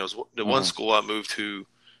 And there was the one school I moved to,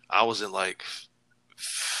 I was in like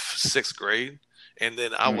 6th grade, and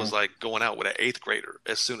then I was like going out with an 8th grader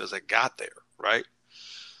as soon as I got there, right?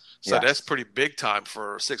 So that's pretty big time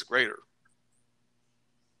for a 6th grader.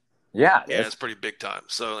 Yeah, it's pretty big time.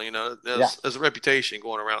 So there's a reputation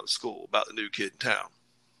going around the school about the new kid in town.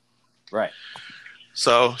 Right.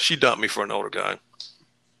 So she dumped me for an older guy.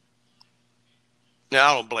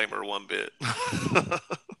 Now I don't blame her one bit.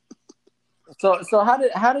 So how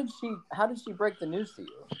did she break the news to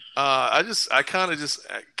you? I kind of just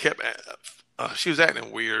kept. She was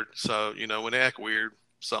acting weird, so when they act weird,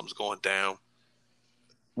 something's going down.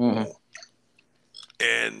 Mm-hmm.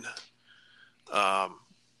 And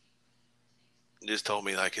just told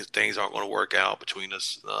me like his things aren't going to work out between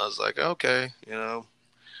us. And I was like, okay,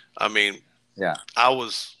 I mean, yeah,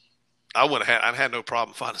 I had no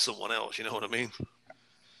problem finding someone else. You know what I mean?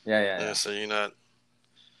 Yeah. So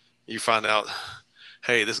you find out,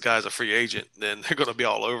 hey, this guy's a free agent, then they're going to be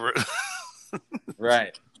all over it.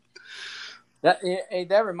 Right.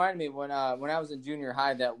 That reminded me when I was in junior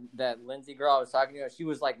high, that Lindsay girl I was talking to, she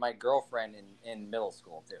was like my girlfriend in middle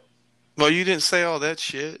school too. Well, you didn't say all that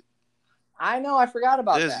shit. I know, I forgot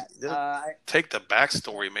about that. Take the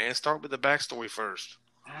backstory, man. Start with the backstory first.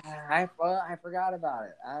 I forgot about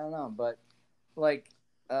it. I don't know, but like,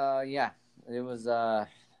 yeah, it was,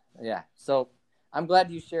 yeah. So I'm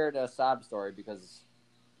glad you shared a sob story because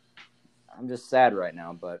I'm just sad right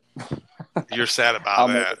now. But you're sad about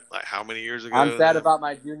that? Like how many years ago? I'm sad about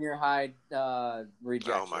my junior high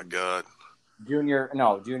rejection. Oh my God. Junior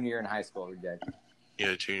year in high school rejection.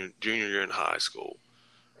 Yeah, junior year in high school.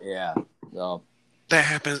 Yeah. So that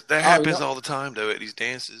happens all the time though at these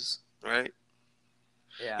dances, right?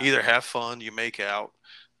 Yeah. Either have fun, you make out,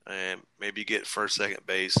 and maybe you get first, second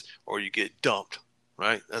base, or you get dumped,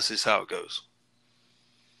 right? That's just how it goes.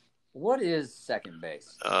 What is second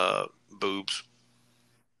base? Boobs.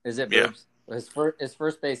 Is it boobs? Yeah. Is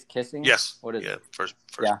first base kissing? Yes. What is it? First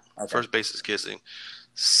base is kissing.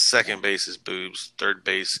 Second base is boobs. Third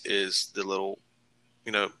base is the little,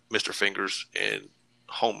 Mr. Fingers, and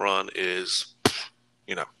home run is,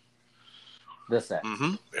 The sex.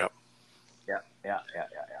 Mm-hmm. Yep. Yeah.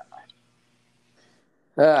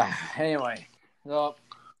 Anyway,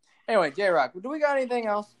 J-Rock, do we got anything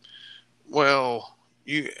else? Well,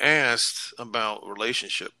 you asked about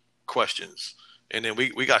relationship questions, and then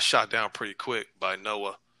we got shot down pretty quick by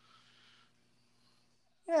Noah.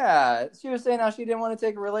 Yeah, she was saying how she didn't want to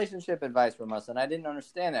take relationship advice from us, and I didn't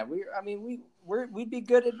understand that. We'd be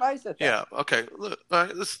good advice at that. Yeah. Okay. Look, all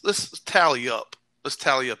right, let's tally up. Let's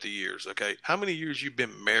tally up the years. Okay. How many years you've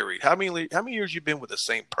been married? How many years you've been with the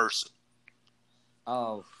same person?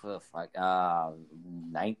 Oh, fuck.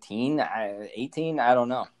 19, 18, I don't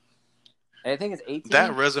know. I think it's 18.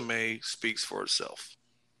 That resume speaks for itself.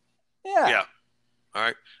 Yeah. All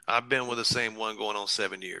right. I've been with the same one going on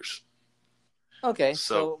 7 years. Okay.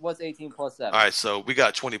 So what's 18 plus 7? All right. So we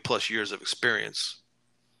got 20 plus years of experience.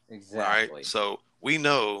 Exactly. All right. So we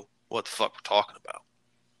know what the fuck we're talking about.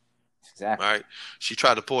 Exactly. All right. She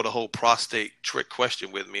tried to pull the whole prostate trick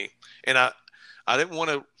question with me. And I didn't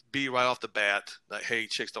want to be right off the bat like, hey,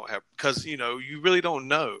 chicks don't have, because, you really don't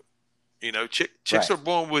know. Chicks are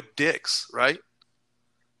born with dicks, right?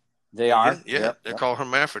 They are. Yeah. They're called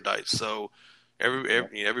hermaphrodites. So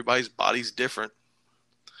everybody's body's different.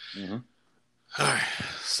 Mm-hmm. All right.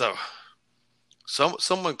 So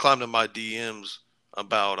someone climbed in my DMs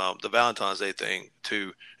about the Valentine's Day thing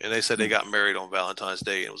too, and they said they got married on Valentine's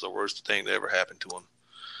Day, and it was the worst thing that ever happened to them.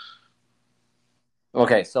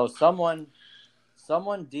 Okay, so someone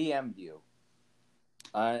DM'd you,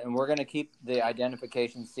 and we're gonna keep the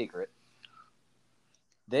identification secret.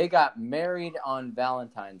 They got married on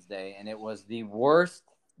Valentine's Day, and it was the worst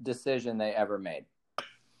decision they ever made.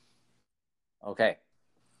 Okay.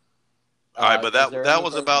 All right, but that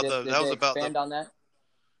was about expand on that.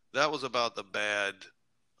 That was about the bad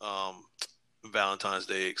Valentine's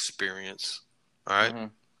Day experience. All right. Mm-hmm.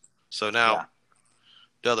 So now,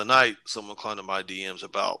 the other night, someone climbed to my DMs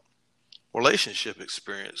about relationship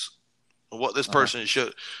experience, what this person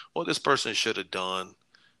should have done,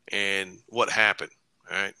 and what happened.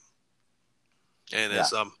 All right. And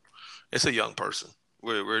it's a young person.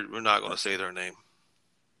 We're not going to say their name.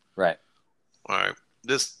 Right. All right.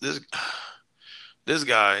 This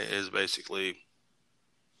guy is basically.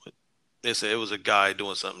 They said it was a guy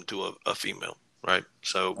doing something to a female, right?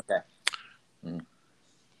 So,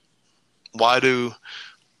 why do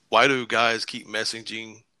guys keep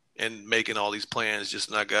messaging and making all these plans just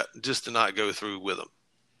to not go through with them?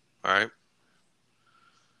 All right.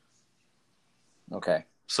 Okay.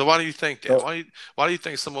 So why do you think that? Why do you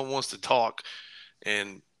think someone wants to talk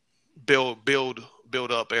and build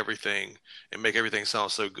up everything and make everything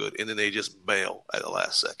sound so good, and then they just bail at the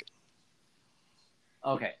last second?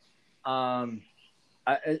 Okay. I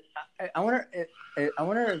wonder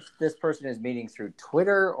if this person is meeting through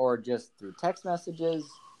Twitter or just through text messages,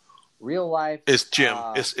 real life. It's gym.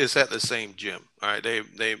 It's at the same gym. All right. They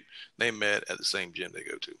met at the same gym they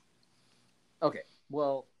go to. Okay.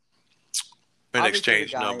 Well, and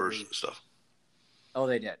exchange numbers and stuff. Oh,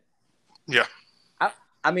 they did. Yeah.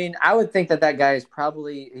 I mean, I would think that guy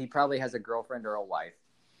he probably has a girlfriend or a wife,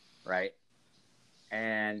 right?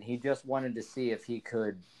 And he just wanted to see if he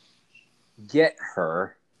could get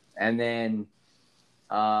her, and then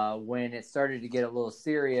when it started to get a little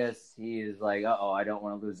serious, he is like, I don't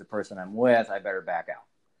want to lose the person I'm with, I better back out.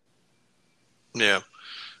 Yeah.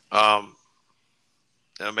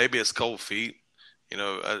 Maybe it's cold feet,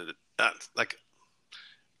 like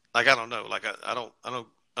I don't know, like I don't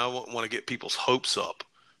want to get people's hopes up,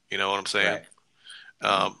 you know what I'm saying?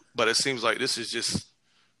 Right. But it seems like this is just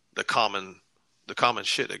the common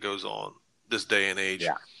shit that goes on this day and age.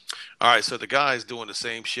 Yeah. All right, so the guy's doing the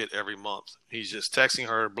same shit every month. He's just texting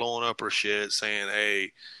her, blowing up her shit, saying,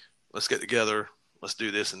 hey, let's get together, let's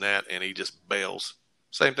do this and that, and he just bails.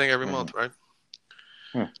 Same thing every month, right?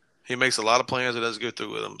 He makes a lot of plans and doesn't go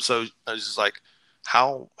through with them. So I was just like,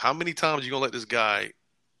 how many times are you going to let this guy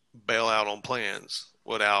bail out on plans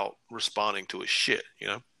without responding to his shit,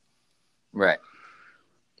 Right.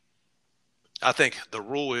 I think the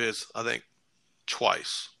rule is,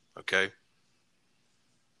 twice, okay?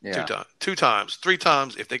 Yeah. 2 times. 3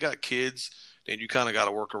 times. If they got kids, then you kind of got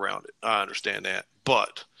to work around it. I understand that.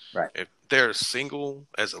 But if they're single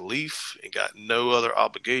as a leaf and got no other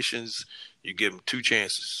obligations, you give them 2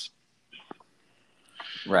 chances.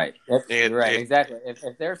 Right. Exactly.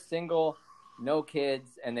 If they're single, no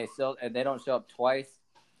kids, and they don't show up twice,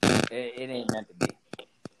 it ain't meant to be.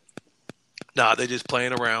 Nah, they're just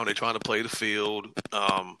playing around. They're trying to play the field.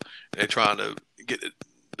 They're trying to get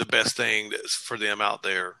the best thing that's for them out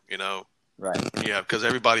there, Right. Yeah, because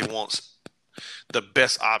everybody wants the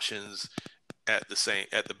best options at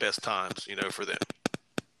the best times, for them.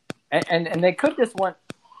 And they could just want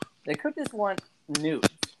nudes.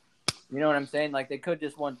 You know what I'm saying? Like they could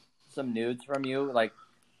just want some nudes from you. Like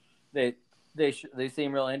they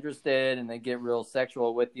seem real interested and they get real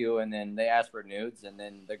sexual with you, and then they ask for nudes, and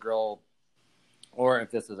then the girl, or if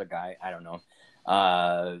this is a guy, I don't know,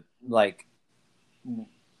 like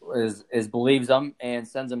is believes them and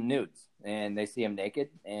sends them nudes, and they see him naked,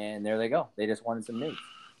 and there they go. They just wanted some nudes.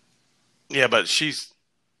 Yeah, but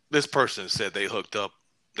this person said they hooked up.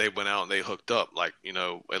 They went out and they hooked up, like,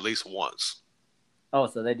 at least once. Oh,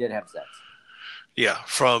 so they did have sex. Yeah,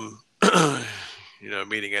 from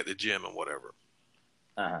meeting at the gym and whatever.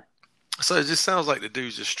 Uh-huh. So it just sounds like the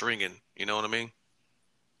dude's just stringing. You know what I mean?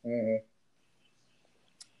 Mm-hmm.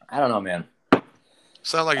 I don't know, man.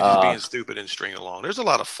 Sounds like he's just being stupid and stringing along. There's a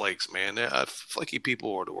lot of flakes, man. Flaky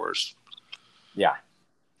people are the worst. Yeah.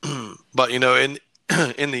 But in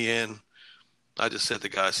the end, I just said the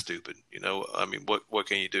guy's stupid. I mean, what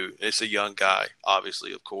can you do? It's a young guy,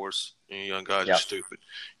 obviously, of course. Young guys are stupid.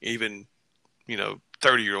 Even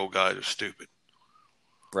 30-year-old guys are stupid.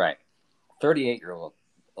 Right.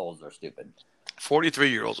 38-year-olds are stupid.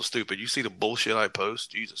 43-year-olds are stupid. You see the bullshit I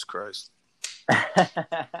post? Jesus Christ.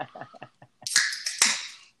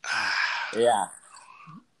 Yeah.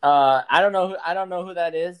 I don't know who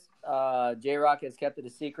that is. J-Rock has kept it a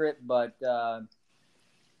secret, but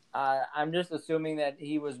I'm just assuming that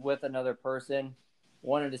he was with another person,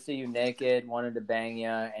 wanted to see you naked, wanted to bang you,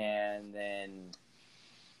 and then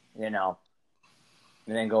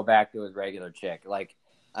and then go back to his regular chick. Like,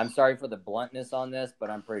 I'm sorry for the bluntness on this, but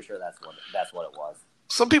I'm pretty sure that's what it was.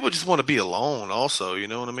 Some people just want to be alone also, you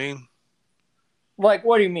know what I mean? Like,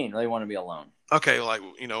 what do you mean they want to be alone? Okay, like,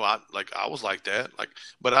 I was like that,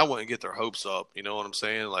 but I wouldn't get their hopes up, you know what I'm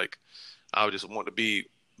saying? Like, I would just want to be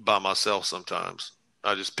by myself sometimes.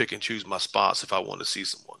 I just pick and choose my spots if I want to see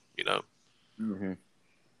someone, Mm-hmm.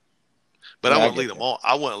 But I wouldn't lead them on.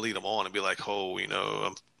 I wouldn't lead them on and be like, oh,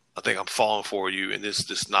 I think I'm falling for you, and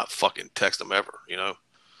just not fucking text them ever,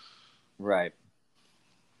 Right.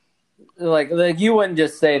 Like you wouldn't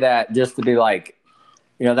just say that just to be like,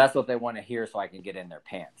 that's what they want to hear so I can get in their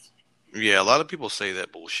pants. Yeah, a lot of people say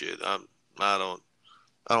that bullshit. I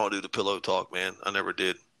don't do the pillow talk, man. I never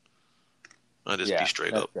did. I just be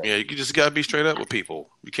straight up. Good. Yeah, you just gotta be straight up with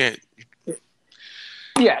people. You can't.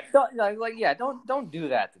 Yeah, don't do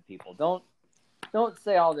that to people. Don't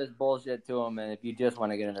say all this bullshit to them. And if you just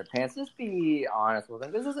want to get in their pants, just be honest with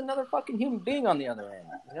them. This is another fucking human being on the other end.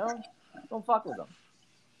 Don't fuck with them.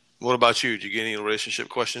 What about you? Did you get any relationship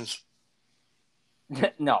questions?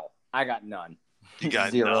 No, I got none. You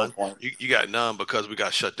got none. You got none because we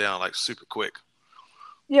got shut down like super quick.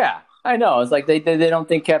 Yeah, I know. It's like they don't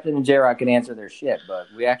think Captain and J-Rock can answer their shit, but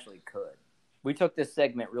we actually could. We took this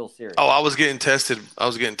segment real serious. Oh, I was getting tested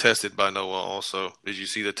by Noah also. Did you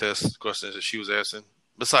see the test questions that she was asking?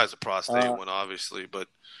 Besides the prostate one, obviously, but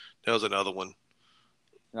there was another one.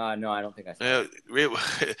 No, I don't think I saw it. It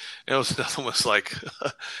was another one. Was like,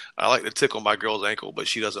 I like to tickle my girl's ankle, but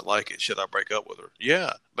she doesn't like it. Should I break up with her?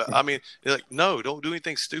 Yeah, but I mean, they're like, no, don't do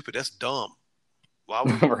anything stupid. That's dumb. Why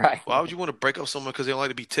would Why would you want to break up with someone because they don't like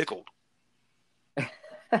to be tickled?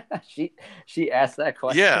 She asked that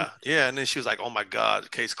question. Yeah, and then she was like, "Oh my God,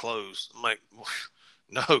 case closed." I'm like,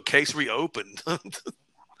 "No, case reopened."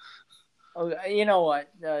 Oh, you know what?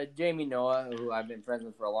 Jamie Noah, who I've been friends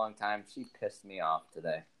with for a long time, she pissed me off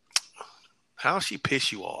today. How she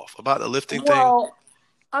piss you off about the lifting thing? Well,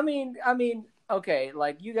 I mean, okay,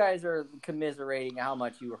 like you guys are commiserating how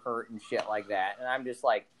much you hurt and shit like that, and I'm just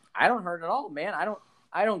like, I don't hurt at all, man.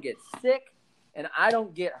 I don't get sick, and I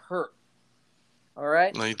don't get hurt. All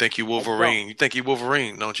right. No, you think you Wolverine? You think you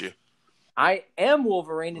Wolverine, don't you? I am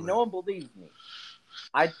Wolverine, and no one believes me.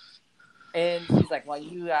 And she's like, "Well,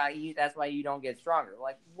 you that's why you don't get stronger."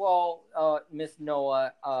 Like, well, Miss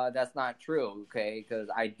Noah, that's not true, okay? Because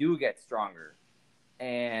I do get stronger,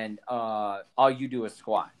 and all you do is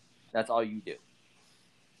squat. That's all you do.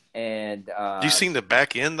 And you seen the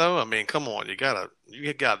back end though? I mean, come on, you got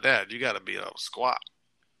that. You gotta be a squat.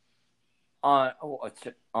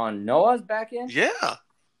 On Noah's back end? Yeah.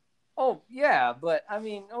 Oh yeah, but I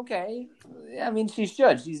mean, okay. I mean, she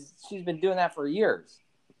should. She's been doing that for years.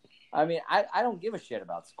 I mean, I don't give a shit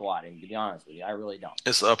about squatting, to be honest with you. I really don't.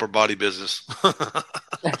 It's upper body business.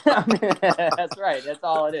 That's right. That's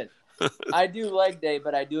all it is. I do leg day,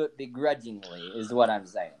 but I do it begrudgingly, is what I'm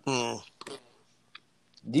saying. Mm.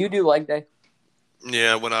 Do you do leg day?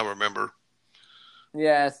 Yeah, when I remember.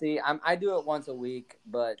 Yeah, see, I do it once a week,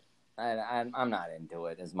 but I'm not into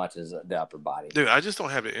it as much as the upper body. Dude, I just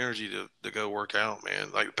don't have the energy to go work out,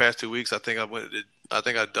 man. Like the past 2 weeks, I think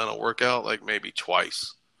I've done a workout like maybe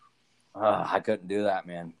twice. I couldn't do that,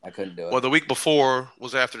 man. I couldn't do it. Well, the week before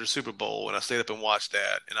was after the Super Bowl, and I stayed up and watched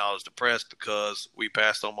that, and I was depressed because we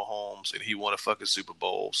passed on Mahomes, and he won a fucking Super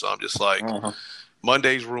Bowl. So I'm just like,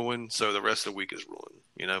 Monday's ruined, so the rest of the week is ruined,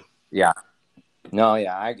 you know? Yeah. No,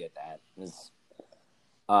 yeah, I get that. It's,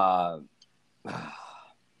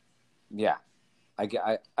 yeah, I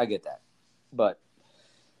get that. But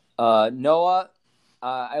Noah,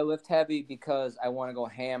 I lift heavy because I want to go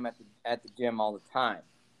ham at the gym all the time.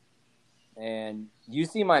 And you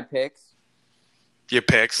see my pics. Your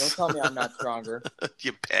pecs. Don't tell me I'm not stronger.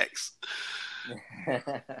 Your pecs.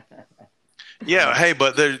 Yeah, hey,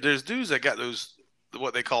 but there's dudes that got those,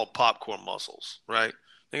 what they call popcorn muscles, right?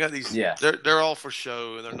 They got these. Yeah. They're all for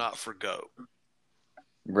show and they're not for go.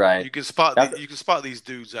 Right. You can spot these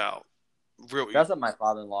dudes out. That's what my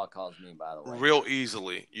father-in-law calls me, by the way. Real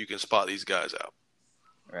easily, you can spot these guys out.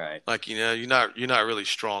 Right. Like, you know, you're not really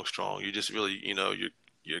strong. You're just really, you know,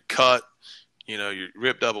 you're cut, you know, you're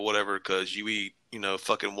ripped up or whatever because you eat, you know,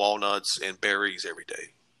 fucking walnuts and berries every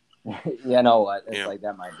day. You know what? It's like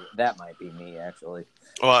that might be me actually.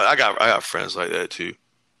 Well, I got friends like that too.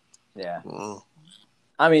 Yeah.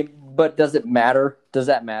 I mean, but does it matter? Does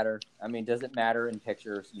that matter? I mean, does it matter in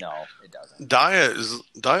pictures? No, it doesn't. Diet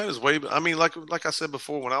is way. I mean, like I said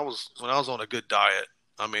before, when I was on a good diet,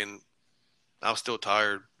 I mean, I was still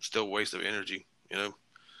tired, still a waste of energy. You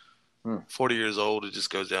know, 40 years old, it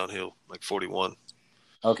just goes downhill. Like 41.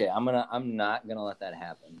 Okay, I'm not gonna let that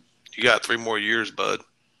happen. You got 3 more years, bud.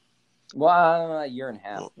 Well, a year and a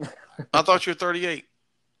half. Well, I thought you were 38.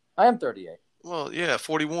 I am 38. Well, yeah,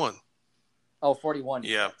 41. Oh, 41.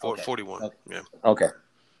 Yeah, okay. 41. Okay. Yeah. Okay.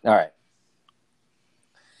 All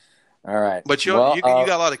right. But you got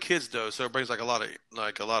a lot of kids though, so it brings like a lot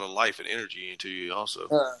of life and energy into you also.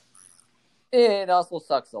 It also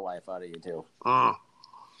sucks the life out of you too. I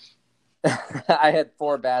had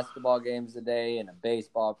 4 basketball games a day and a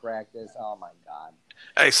baseball practice. Oh my god.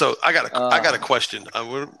 Hey, so I got a question.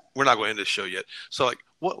 We're not going to end this show yet. So, like,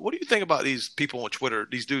 what do you think about these people on Twitter?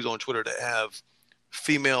 These dudes on Twitter that have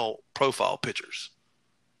female profile pictures.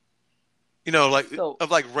 You know,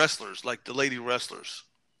 of wrestlers, like the lady wrestlers.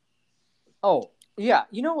 Oh yeah,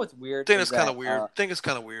 you know what's weird? I think it's kind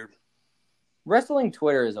of weird. Wrestling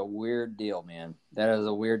Twitter is a weird deal, man. That is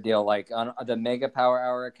a weird deal. Like on the Mega Power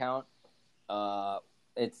Hour account,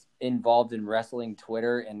 it's involved in wrestling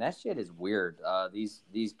Twitter, and that shit is weird.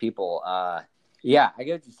 These people, yeah, I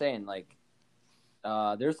get what you're saying. Like,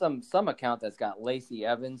 there's some account that's got Lacey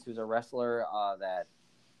Evans, who's a wrestler, that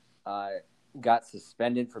got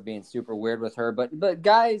suspended for being super weird with her. But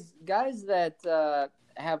guys that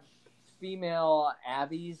have female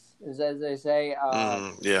Abbies, as they say,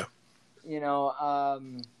 yeah. You know,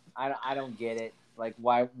 I don't get it. Like,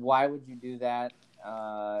 why would you do that?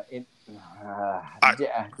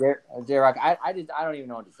 J-Rock, I don't even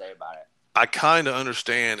know what to say about it. I kind of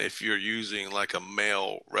understand if you're using like a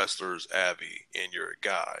male wrestler's Abby and you're a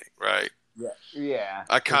guy, right? Yeah.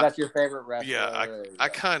 That's your favorite wrestler. Yeah, I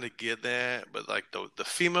kind of get that, but like the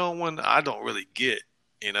female one, I don't really get,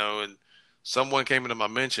 you know. And someone came into my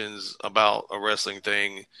mentions about a wrestling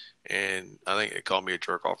thing, and I think it called me a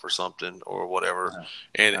jerk off or something or whatever,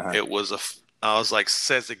 and it was I was like,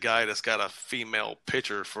 says the guy that's got a female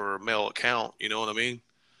picture for a male account, you know what I mean?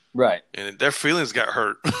 Right. And their feelings got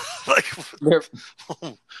hurt. Like,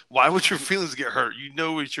 why would your feelings get hurt? You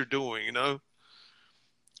know what you're doing, you know?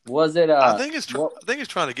 Was it? I think it's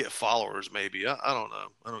trying to get followers. Maybe I don't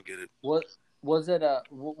know. I don't get it. What was it?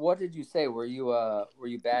 What did you say? Were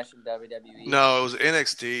you bashing WWE? No, it was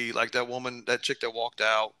NXT. Like that chick that walked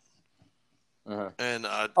out. And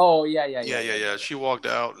yeah. She walked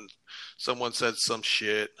out, and someone said some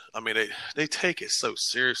shit. I mean, they take it so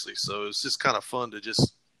seriously, so it's just kind of fun to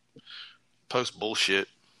just post bullshit.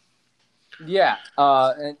 Yeah,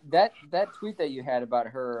 and that tweet that you had about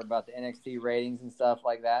her, about the NXT ratings and stuff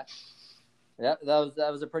like that, that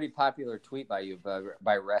was a pretty popular tweet by you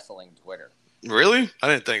by Wrestling Twitter. Really? I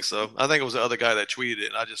didn't think so. I think it was the other guy that tweeted it,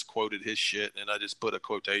 and I just quoted his shit, and I just put a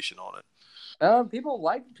quotation on it. People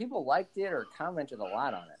liked it or commented a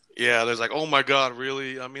lot on it. Yeah, there's like, oh my god,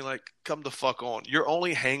 really? I mean, like, come the fuck on. Your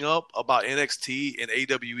only hang up about NXT and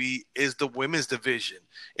AWE is the women's division.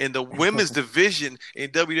 And the women's division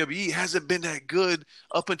in WWE hasn't been that good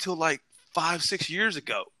up until like 5-6 years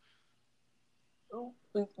ago.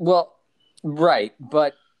 Well, right,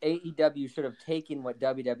 but AEW should have taken what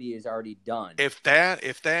WWE has already done. If that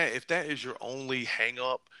is your only hang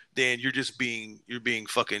up, then you're being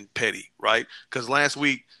fucking petty, right? Because last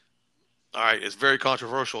week, all right, it's very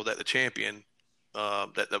controversial that the champion,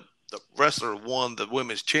 that the wrestler won the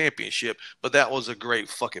women's championship, but that was a great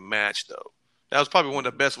fucking match, though. That was probably one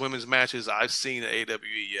of the best women's matches I've seen at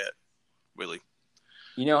AWE yet. Really.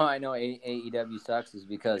 You know how I know AEW sucks is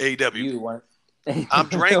because AEW. you weren't. I'm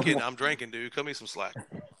drinking, dude. Cut me some slack.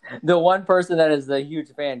 The one person that is a huge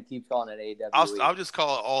fan keeps calling it AEW. I'll just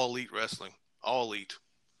call it All Elite Wrestling. All Elite.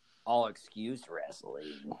 All excuse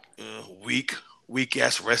wrestling. Weak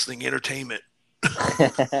ass wrestling entertainment.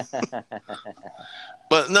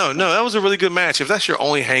 But no, that was a really good match. If that's your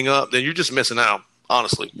only hang up, then you're just missing out.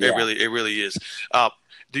 Honestly, Yeah. it really is.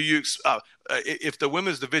 If the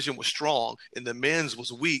women's division was strong and the men's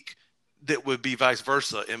was weak, that would be vice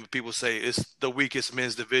versa. And people say it's the weakest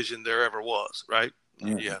men's division there ever was, right?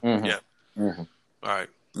 Mm-hmm. Yeah. Mm-hmm. All right.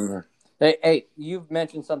 Mm-hmm. Hey, you've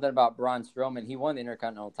mentioned something about Braun Strowman. He won the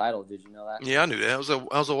Intercontinental title. Did you know that? Yeah, I knew that. That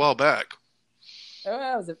was a while back.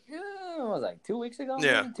 What was like 2 weeks ago?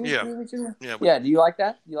 Yeah, maybe? 3 weeks ago? Yeah. Yeah. Do you like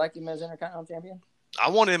that? Do you like him as Intercontinental champion? I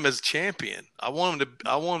wanted him as champion. I want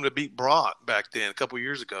him to beat Brock back then, a couple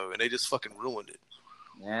years ago, and they just fucking ruined it.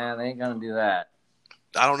 Yeah, they ain't gonna do that.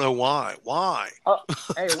 I don't know why. Why? Oh,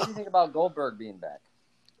 hey, what do you think about Goldberg being back?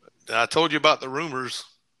 I told you about the rumors.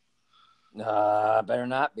 Better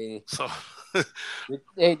not be. So,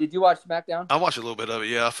 did you watch SmackDown? I watched a little bit of it.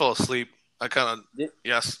 Yeah, I fell asleep. I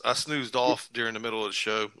snoozed off during the middle of the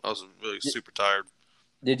show. I was really super tired.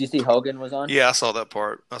 Did you see Hogan was on? Yeah, I saw that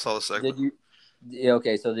part. I saw the segment. Did you?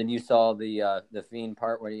 Okay, so then you saw the Fiend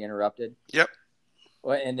part where he interrupted. Yep.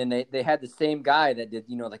 Well, and then they had the same guy that did,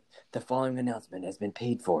 like the following announcement has been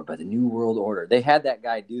paid for by the New World Order. They had that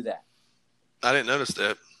guy do that. I didn't notice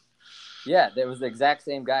that. Yeah, there was the exact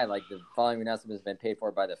same guy. Like the following announcement has been paid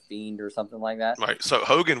for by the Fiend or something like that. Right. So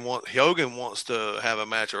Hogan wants to have a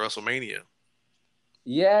match at WrestleMania.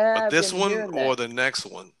 Yeah. But this one or the next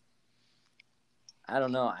one? I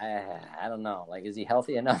don't know. I don't know. Like, is he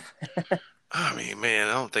healthy enough? I mean, man,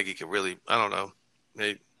 I don't think he could really. I don't know.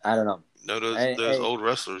 I don't know. Those old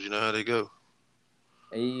wrestlers, you know how they go.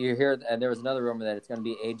 You hear, and there was another rumor that it's going to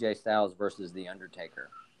be AJ Styles versus The Undertaker.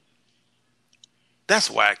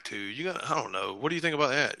 That's whack too. I don't know. What do you think about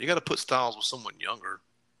that? You got to put Styles with someone younger.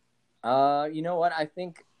 You know what? I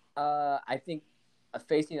think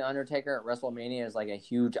facing The Undertaker at WrestleMania is like a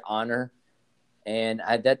huge honor, and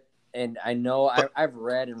I know I've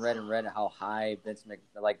read how high Vince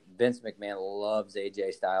McMahon loves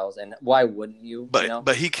AJ Styles, and why wouldn't you?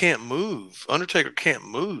 But he can't move. Undertaker can't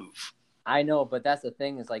move. I know, but that's the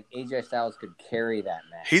thing is like AJ Styles could carry that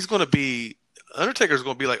match. Undertaker's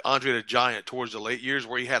going to be like Andre the Giant towards the late years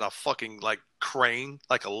where he had a fucking like crane,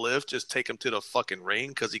 like a lift, just take him to the fucking ring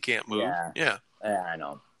because he can't move. Yeah, I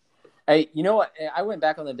know. Hey, you know what? I went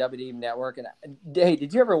back on the WWE Network, and hey,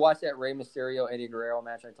 did you ever watch that Rey Mysterio Eddie Guerrero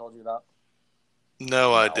match I told you about?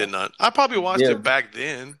 No, I did not. I probably watched it back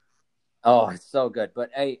then. Oh, it's so good.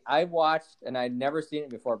 But hey, I watched, and I'd never seen it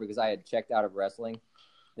before because I had checked out of wrestling,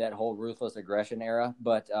 that whole Ruthless Aggression era.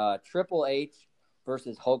 But Triple H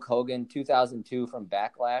versus Hulk Hogan 2002 from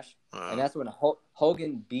Backlash, and that's when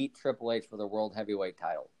Hogan beat Triple H for the World Heavyweight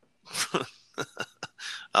title.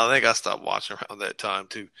 I think I stopped watching around that time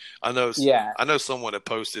too. I know someone that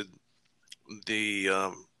posted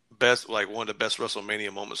the best, like one of the best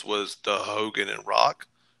WrestleMania moments was the Hogan and Rock.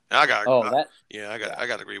 And I got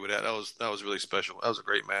to agree with that. That was really special. That was a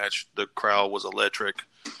great match. The crowd was electric.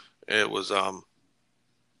 It was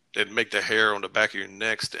it'd make the hair on the back of your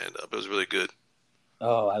neck stand up. It was really good.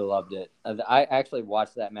 Oh, I loved it. I actually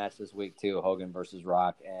watched that match this week too, Hogan versus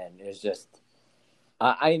Rock, and it's just,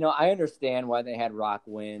 I understand why they had Rock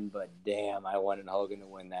win, but damn, I wanted Hogan to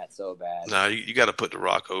win that so bad. No, you got to put the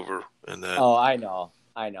Rock over in that. Oh, I know,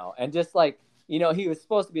 and just like he was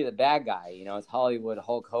supposed to be the bad guy, it's Hollywood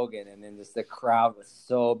Hulk Hogan, and then just the crowd was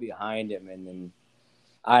so behind him, and then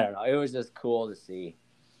I don't know, it was just cool to see,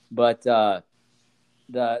 but.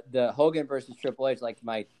 The Hogan versus Triple H, like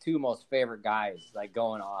my two most favorite guys, like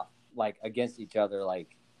going off like against each other,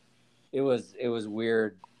 like it was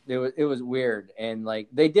weird. It was weird, and like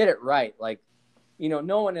they did it right. Like,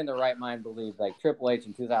 no one in their right mind believed like Triple H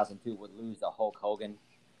in 2002 would lose to Hulk Hogan,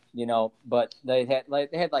 But they had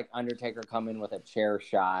Undertaker come in with a chair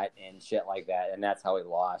shot and shit like that, and that's how he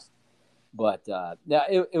lost. But yeah,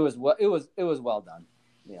 it was well done.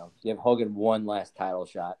 Give Hogan one last title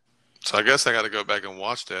shot. So I guess I got to go back and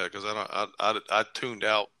watch that because I tuned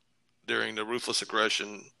out during the Ruthless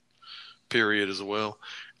Aggression period as well.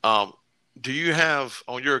 Do you have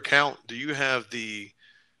on your account? Do you have the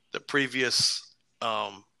previous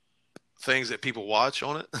things that people watch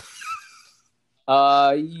on it?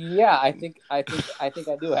 Yeah, I think I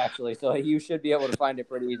do actually. So you should be able to find it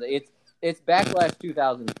pretty easily. It's Backlash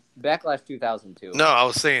 2000. Backlash 2002. No, I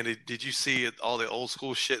was saying, did you see it, all the old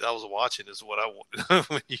school shit I was watching? Is what I wanted.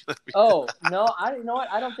 When you let me Oh no, you know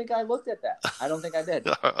what? I don't think I looked at that. I don't think I did.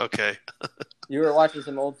 Okay. You were watching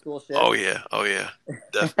some old school shit. Oh yeah.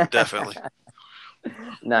 Definitely.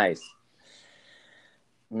 Nice.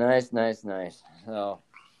 So, all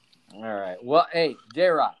right. Well, hey,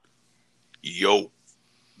 J-Rock. Yo.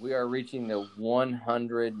 We are reaching the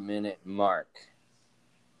 100-minute mark.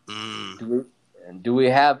 Do we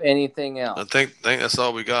have anything else? I think that's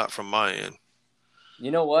all we got from my end.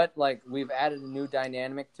 You know what? Like, we've added a new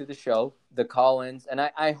dynamic to the show, the call-ins, and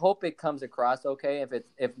I hope it comes across okay.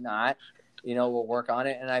 If not, we'll work on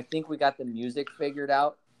it. And I think we got the music figured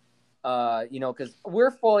out. Because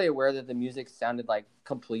we're fully aware that the music sounded like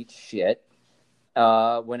complete shit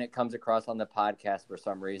when it comes across on the podcast for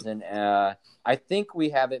some reason. I think we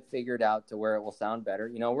have it figured out to where it will sound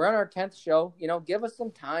better. We're on our 10th show. Give us some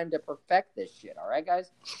time to perfect this shit. All right, guys?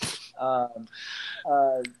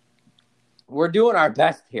 We're doing our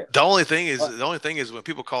best here. The only thing is when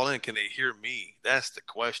people call in, can they hear me? That's the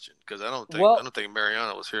question, because I don't think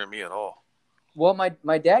Mariana was hearing me at all. Well,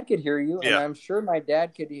 my dad could hear you, yeah. And I'm sure my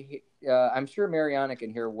dad could. I'm sure Mariana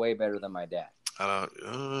can hear way better than my dad.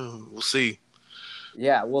 We'll see.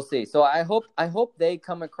 Yeah, we'll see. So I hope they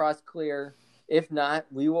come across clear. If not,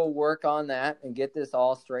 we will work on that and get this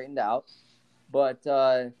all straightened out. But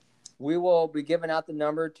we will be giving out the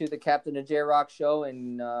number to the Captain of J-Rock show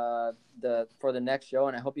and for the next show,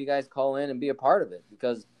 and I hope you guys call in and be a part of it,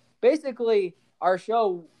 because basically our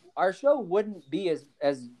show wouldn't be as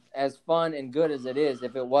fun and good as it is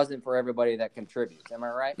if it wasn't for everybody that contributes. Am I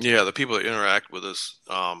right? Yeah, the people that interact with us,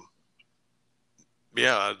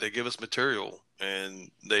 they give us material, and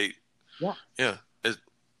it's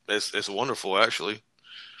wonderful, actually.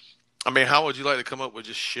 I mean, how would you like to come up with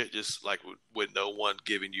just shit, just like with no one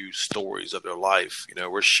giving you stories of their life?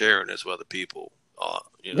 We're sharing this with other people. Also.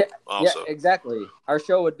 Yeah, exactly. Our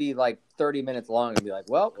show would be like 30 minutes long and be like,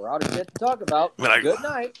 well, we're out of shit to talk about. Good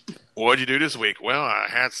night. What'd you do this week? Well, I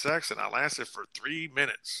had sex and I lasted for 3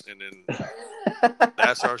 minutes, and then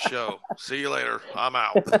that's our show. See you later. I'm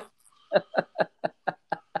out.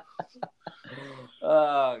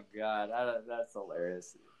 Oh God, that's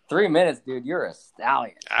hilarious. 3 minutes, dude. You're a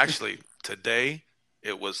stallion. Actually, today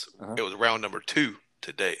it was round number 2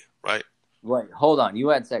 today, right? Wait, hold on. You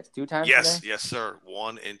had sex 2 times Yes, today? yes, sir.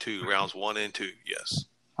 1 and 2. Rounds 1 and 2, yes.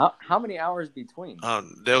 How many hours between?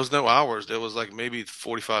 There was no hours. There was like maybe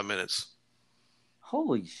 45 minutes.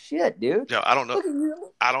 Holy shit, dude. Yeah, I don't know.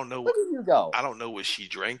 I don't know. Look at you go. I don't know what she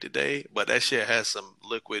drank today, but that shit has some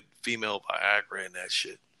liquid female Viagra in that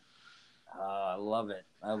shit. I love it.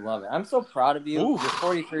 I'm so proud of you. Oof. You're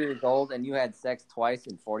 43 years old and you had sex twice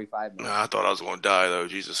in 45 minutes. I thought I was going to die, though.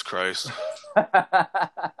 Jesus Christ.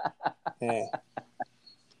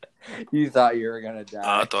 You thought you were going to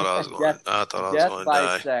die. I thought I was going to die. Death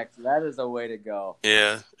by sex. That is a way to go.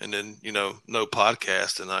 Yeah. And then, no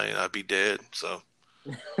podcast tonight, and I'd be dead. So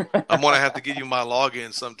I'm going to have to give you my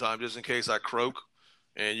login sometime just in case I croak,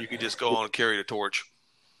 and you can just go on and carry the torch.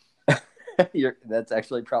 That's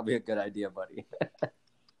actually probably a good idea, buddy.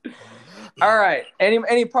 All right.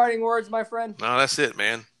 Any parting words, my friend? No, that's it,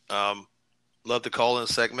 man. Love the call-in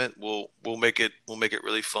segment. We'll make it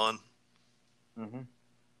really fun. Mm-hmm.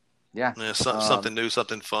 Yeah. Something new,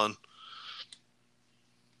 something fun.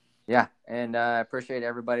 Yeah, and I appreciate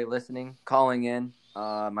everybody listening, calling in.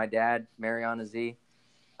 My dad, Mariana Z.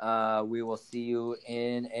 We will see you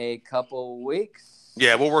in a couple weeks.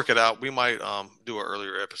 Yeah, we'll work it out. We might do an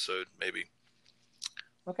earlier episode, maybe.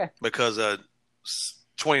 Okay. Because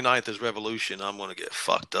 29th is Revolution. I'm going to get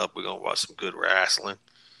fucked up. We're going to watch some good wrestling.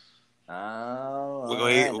 Oh, we're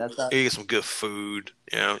going to eat some good food.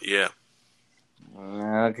 Yeah.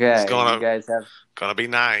 Okay. It's gonna be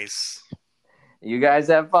nice. You guys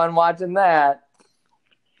have fun watching that.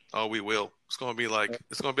 Oh, we will. It's gonna be like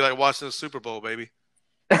watching the Super Bowl, baby.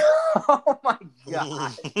 Oh my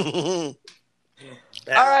God. All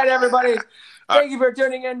right, everybody. Thank you for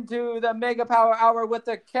tuning in to the Mega Power Hour with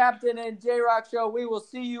the Captain and J-Rock Show. We will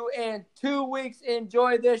see you in 2 weeks.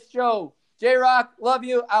 Enjoy this show. J-Rock, love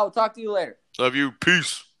you. I will talk to you later. Love you.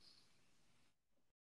 Peace.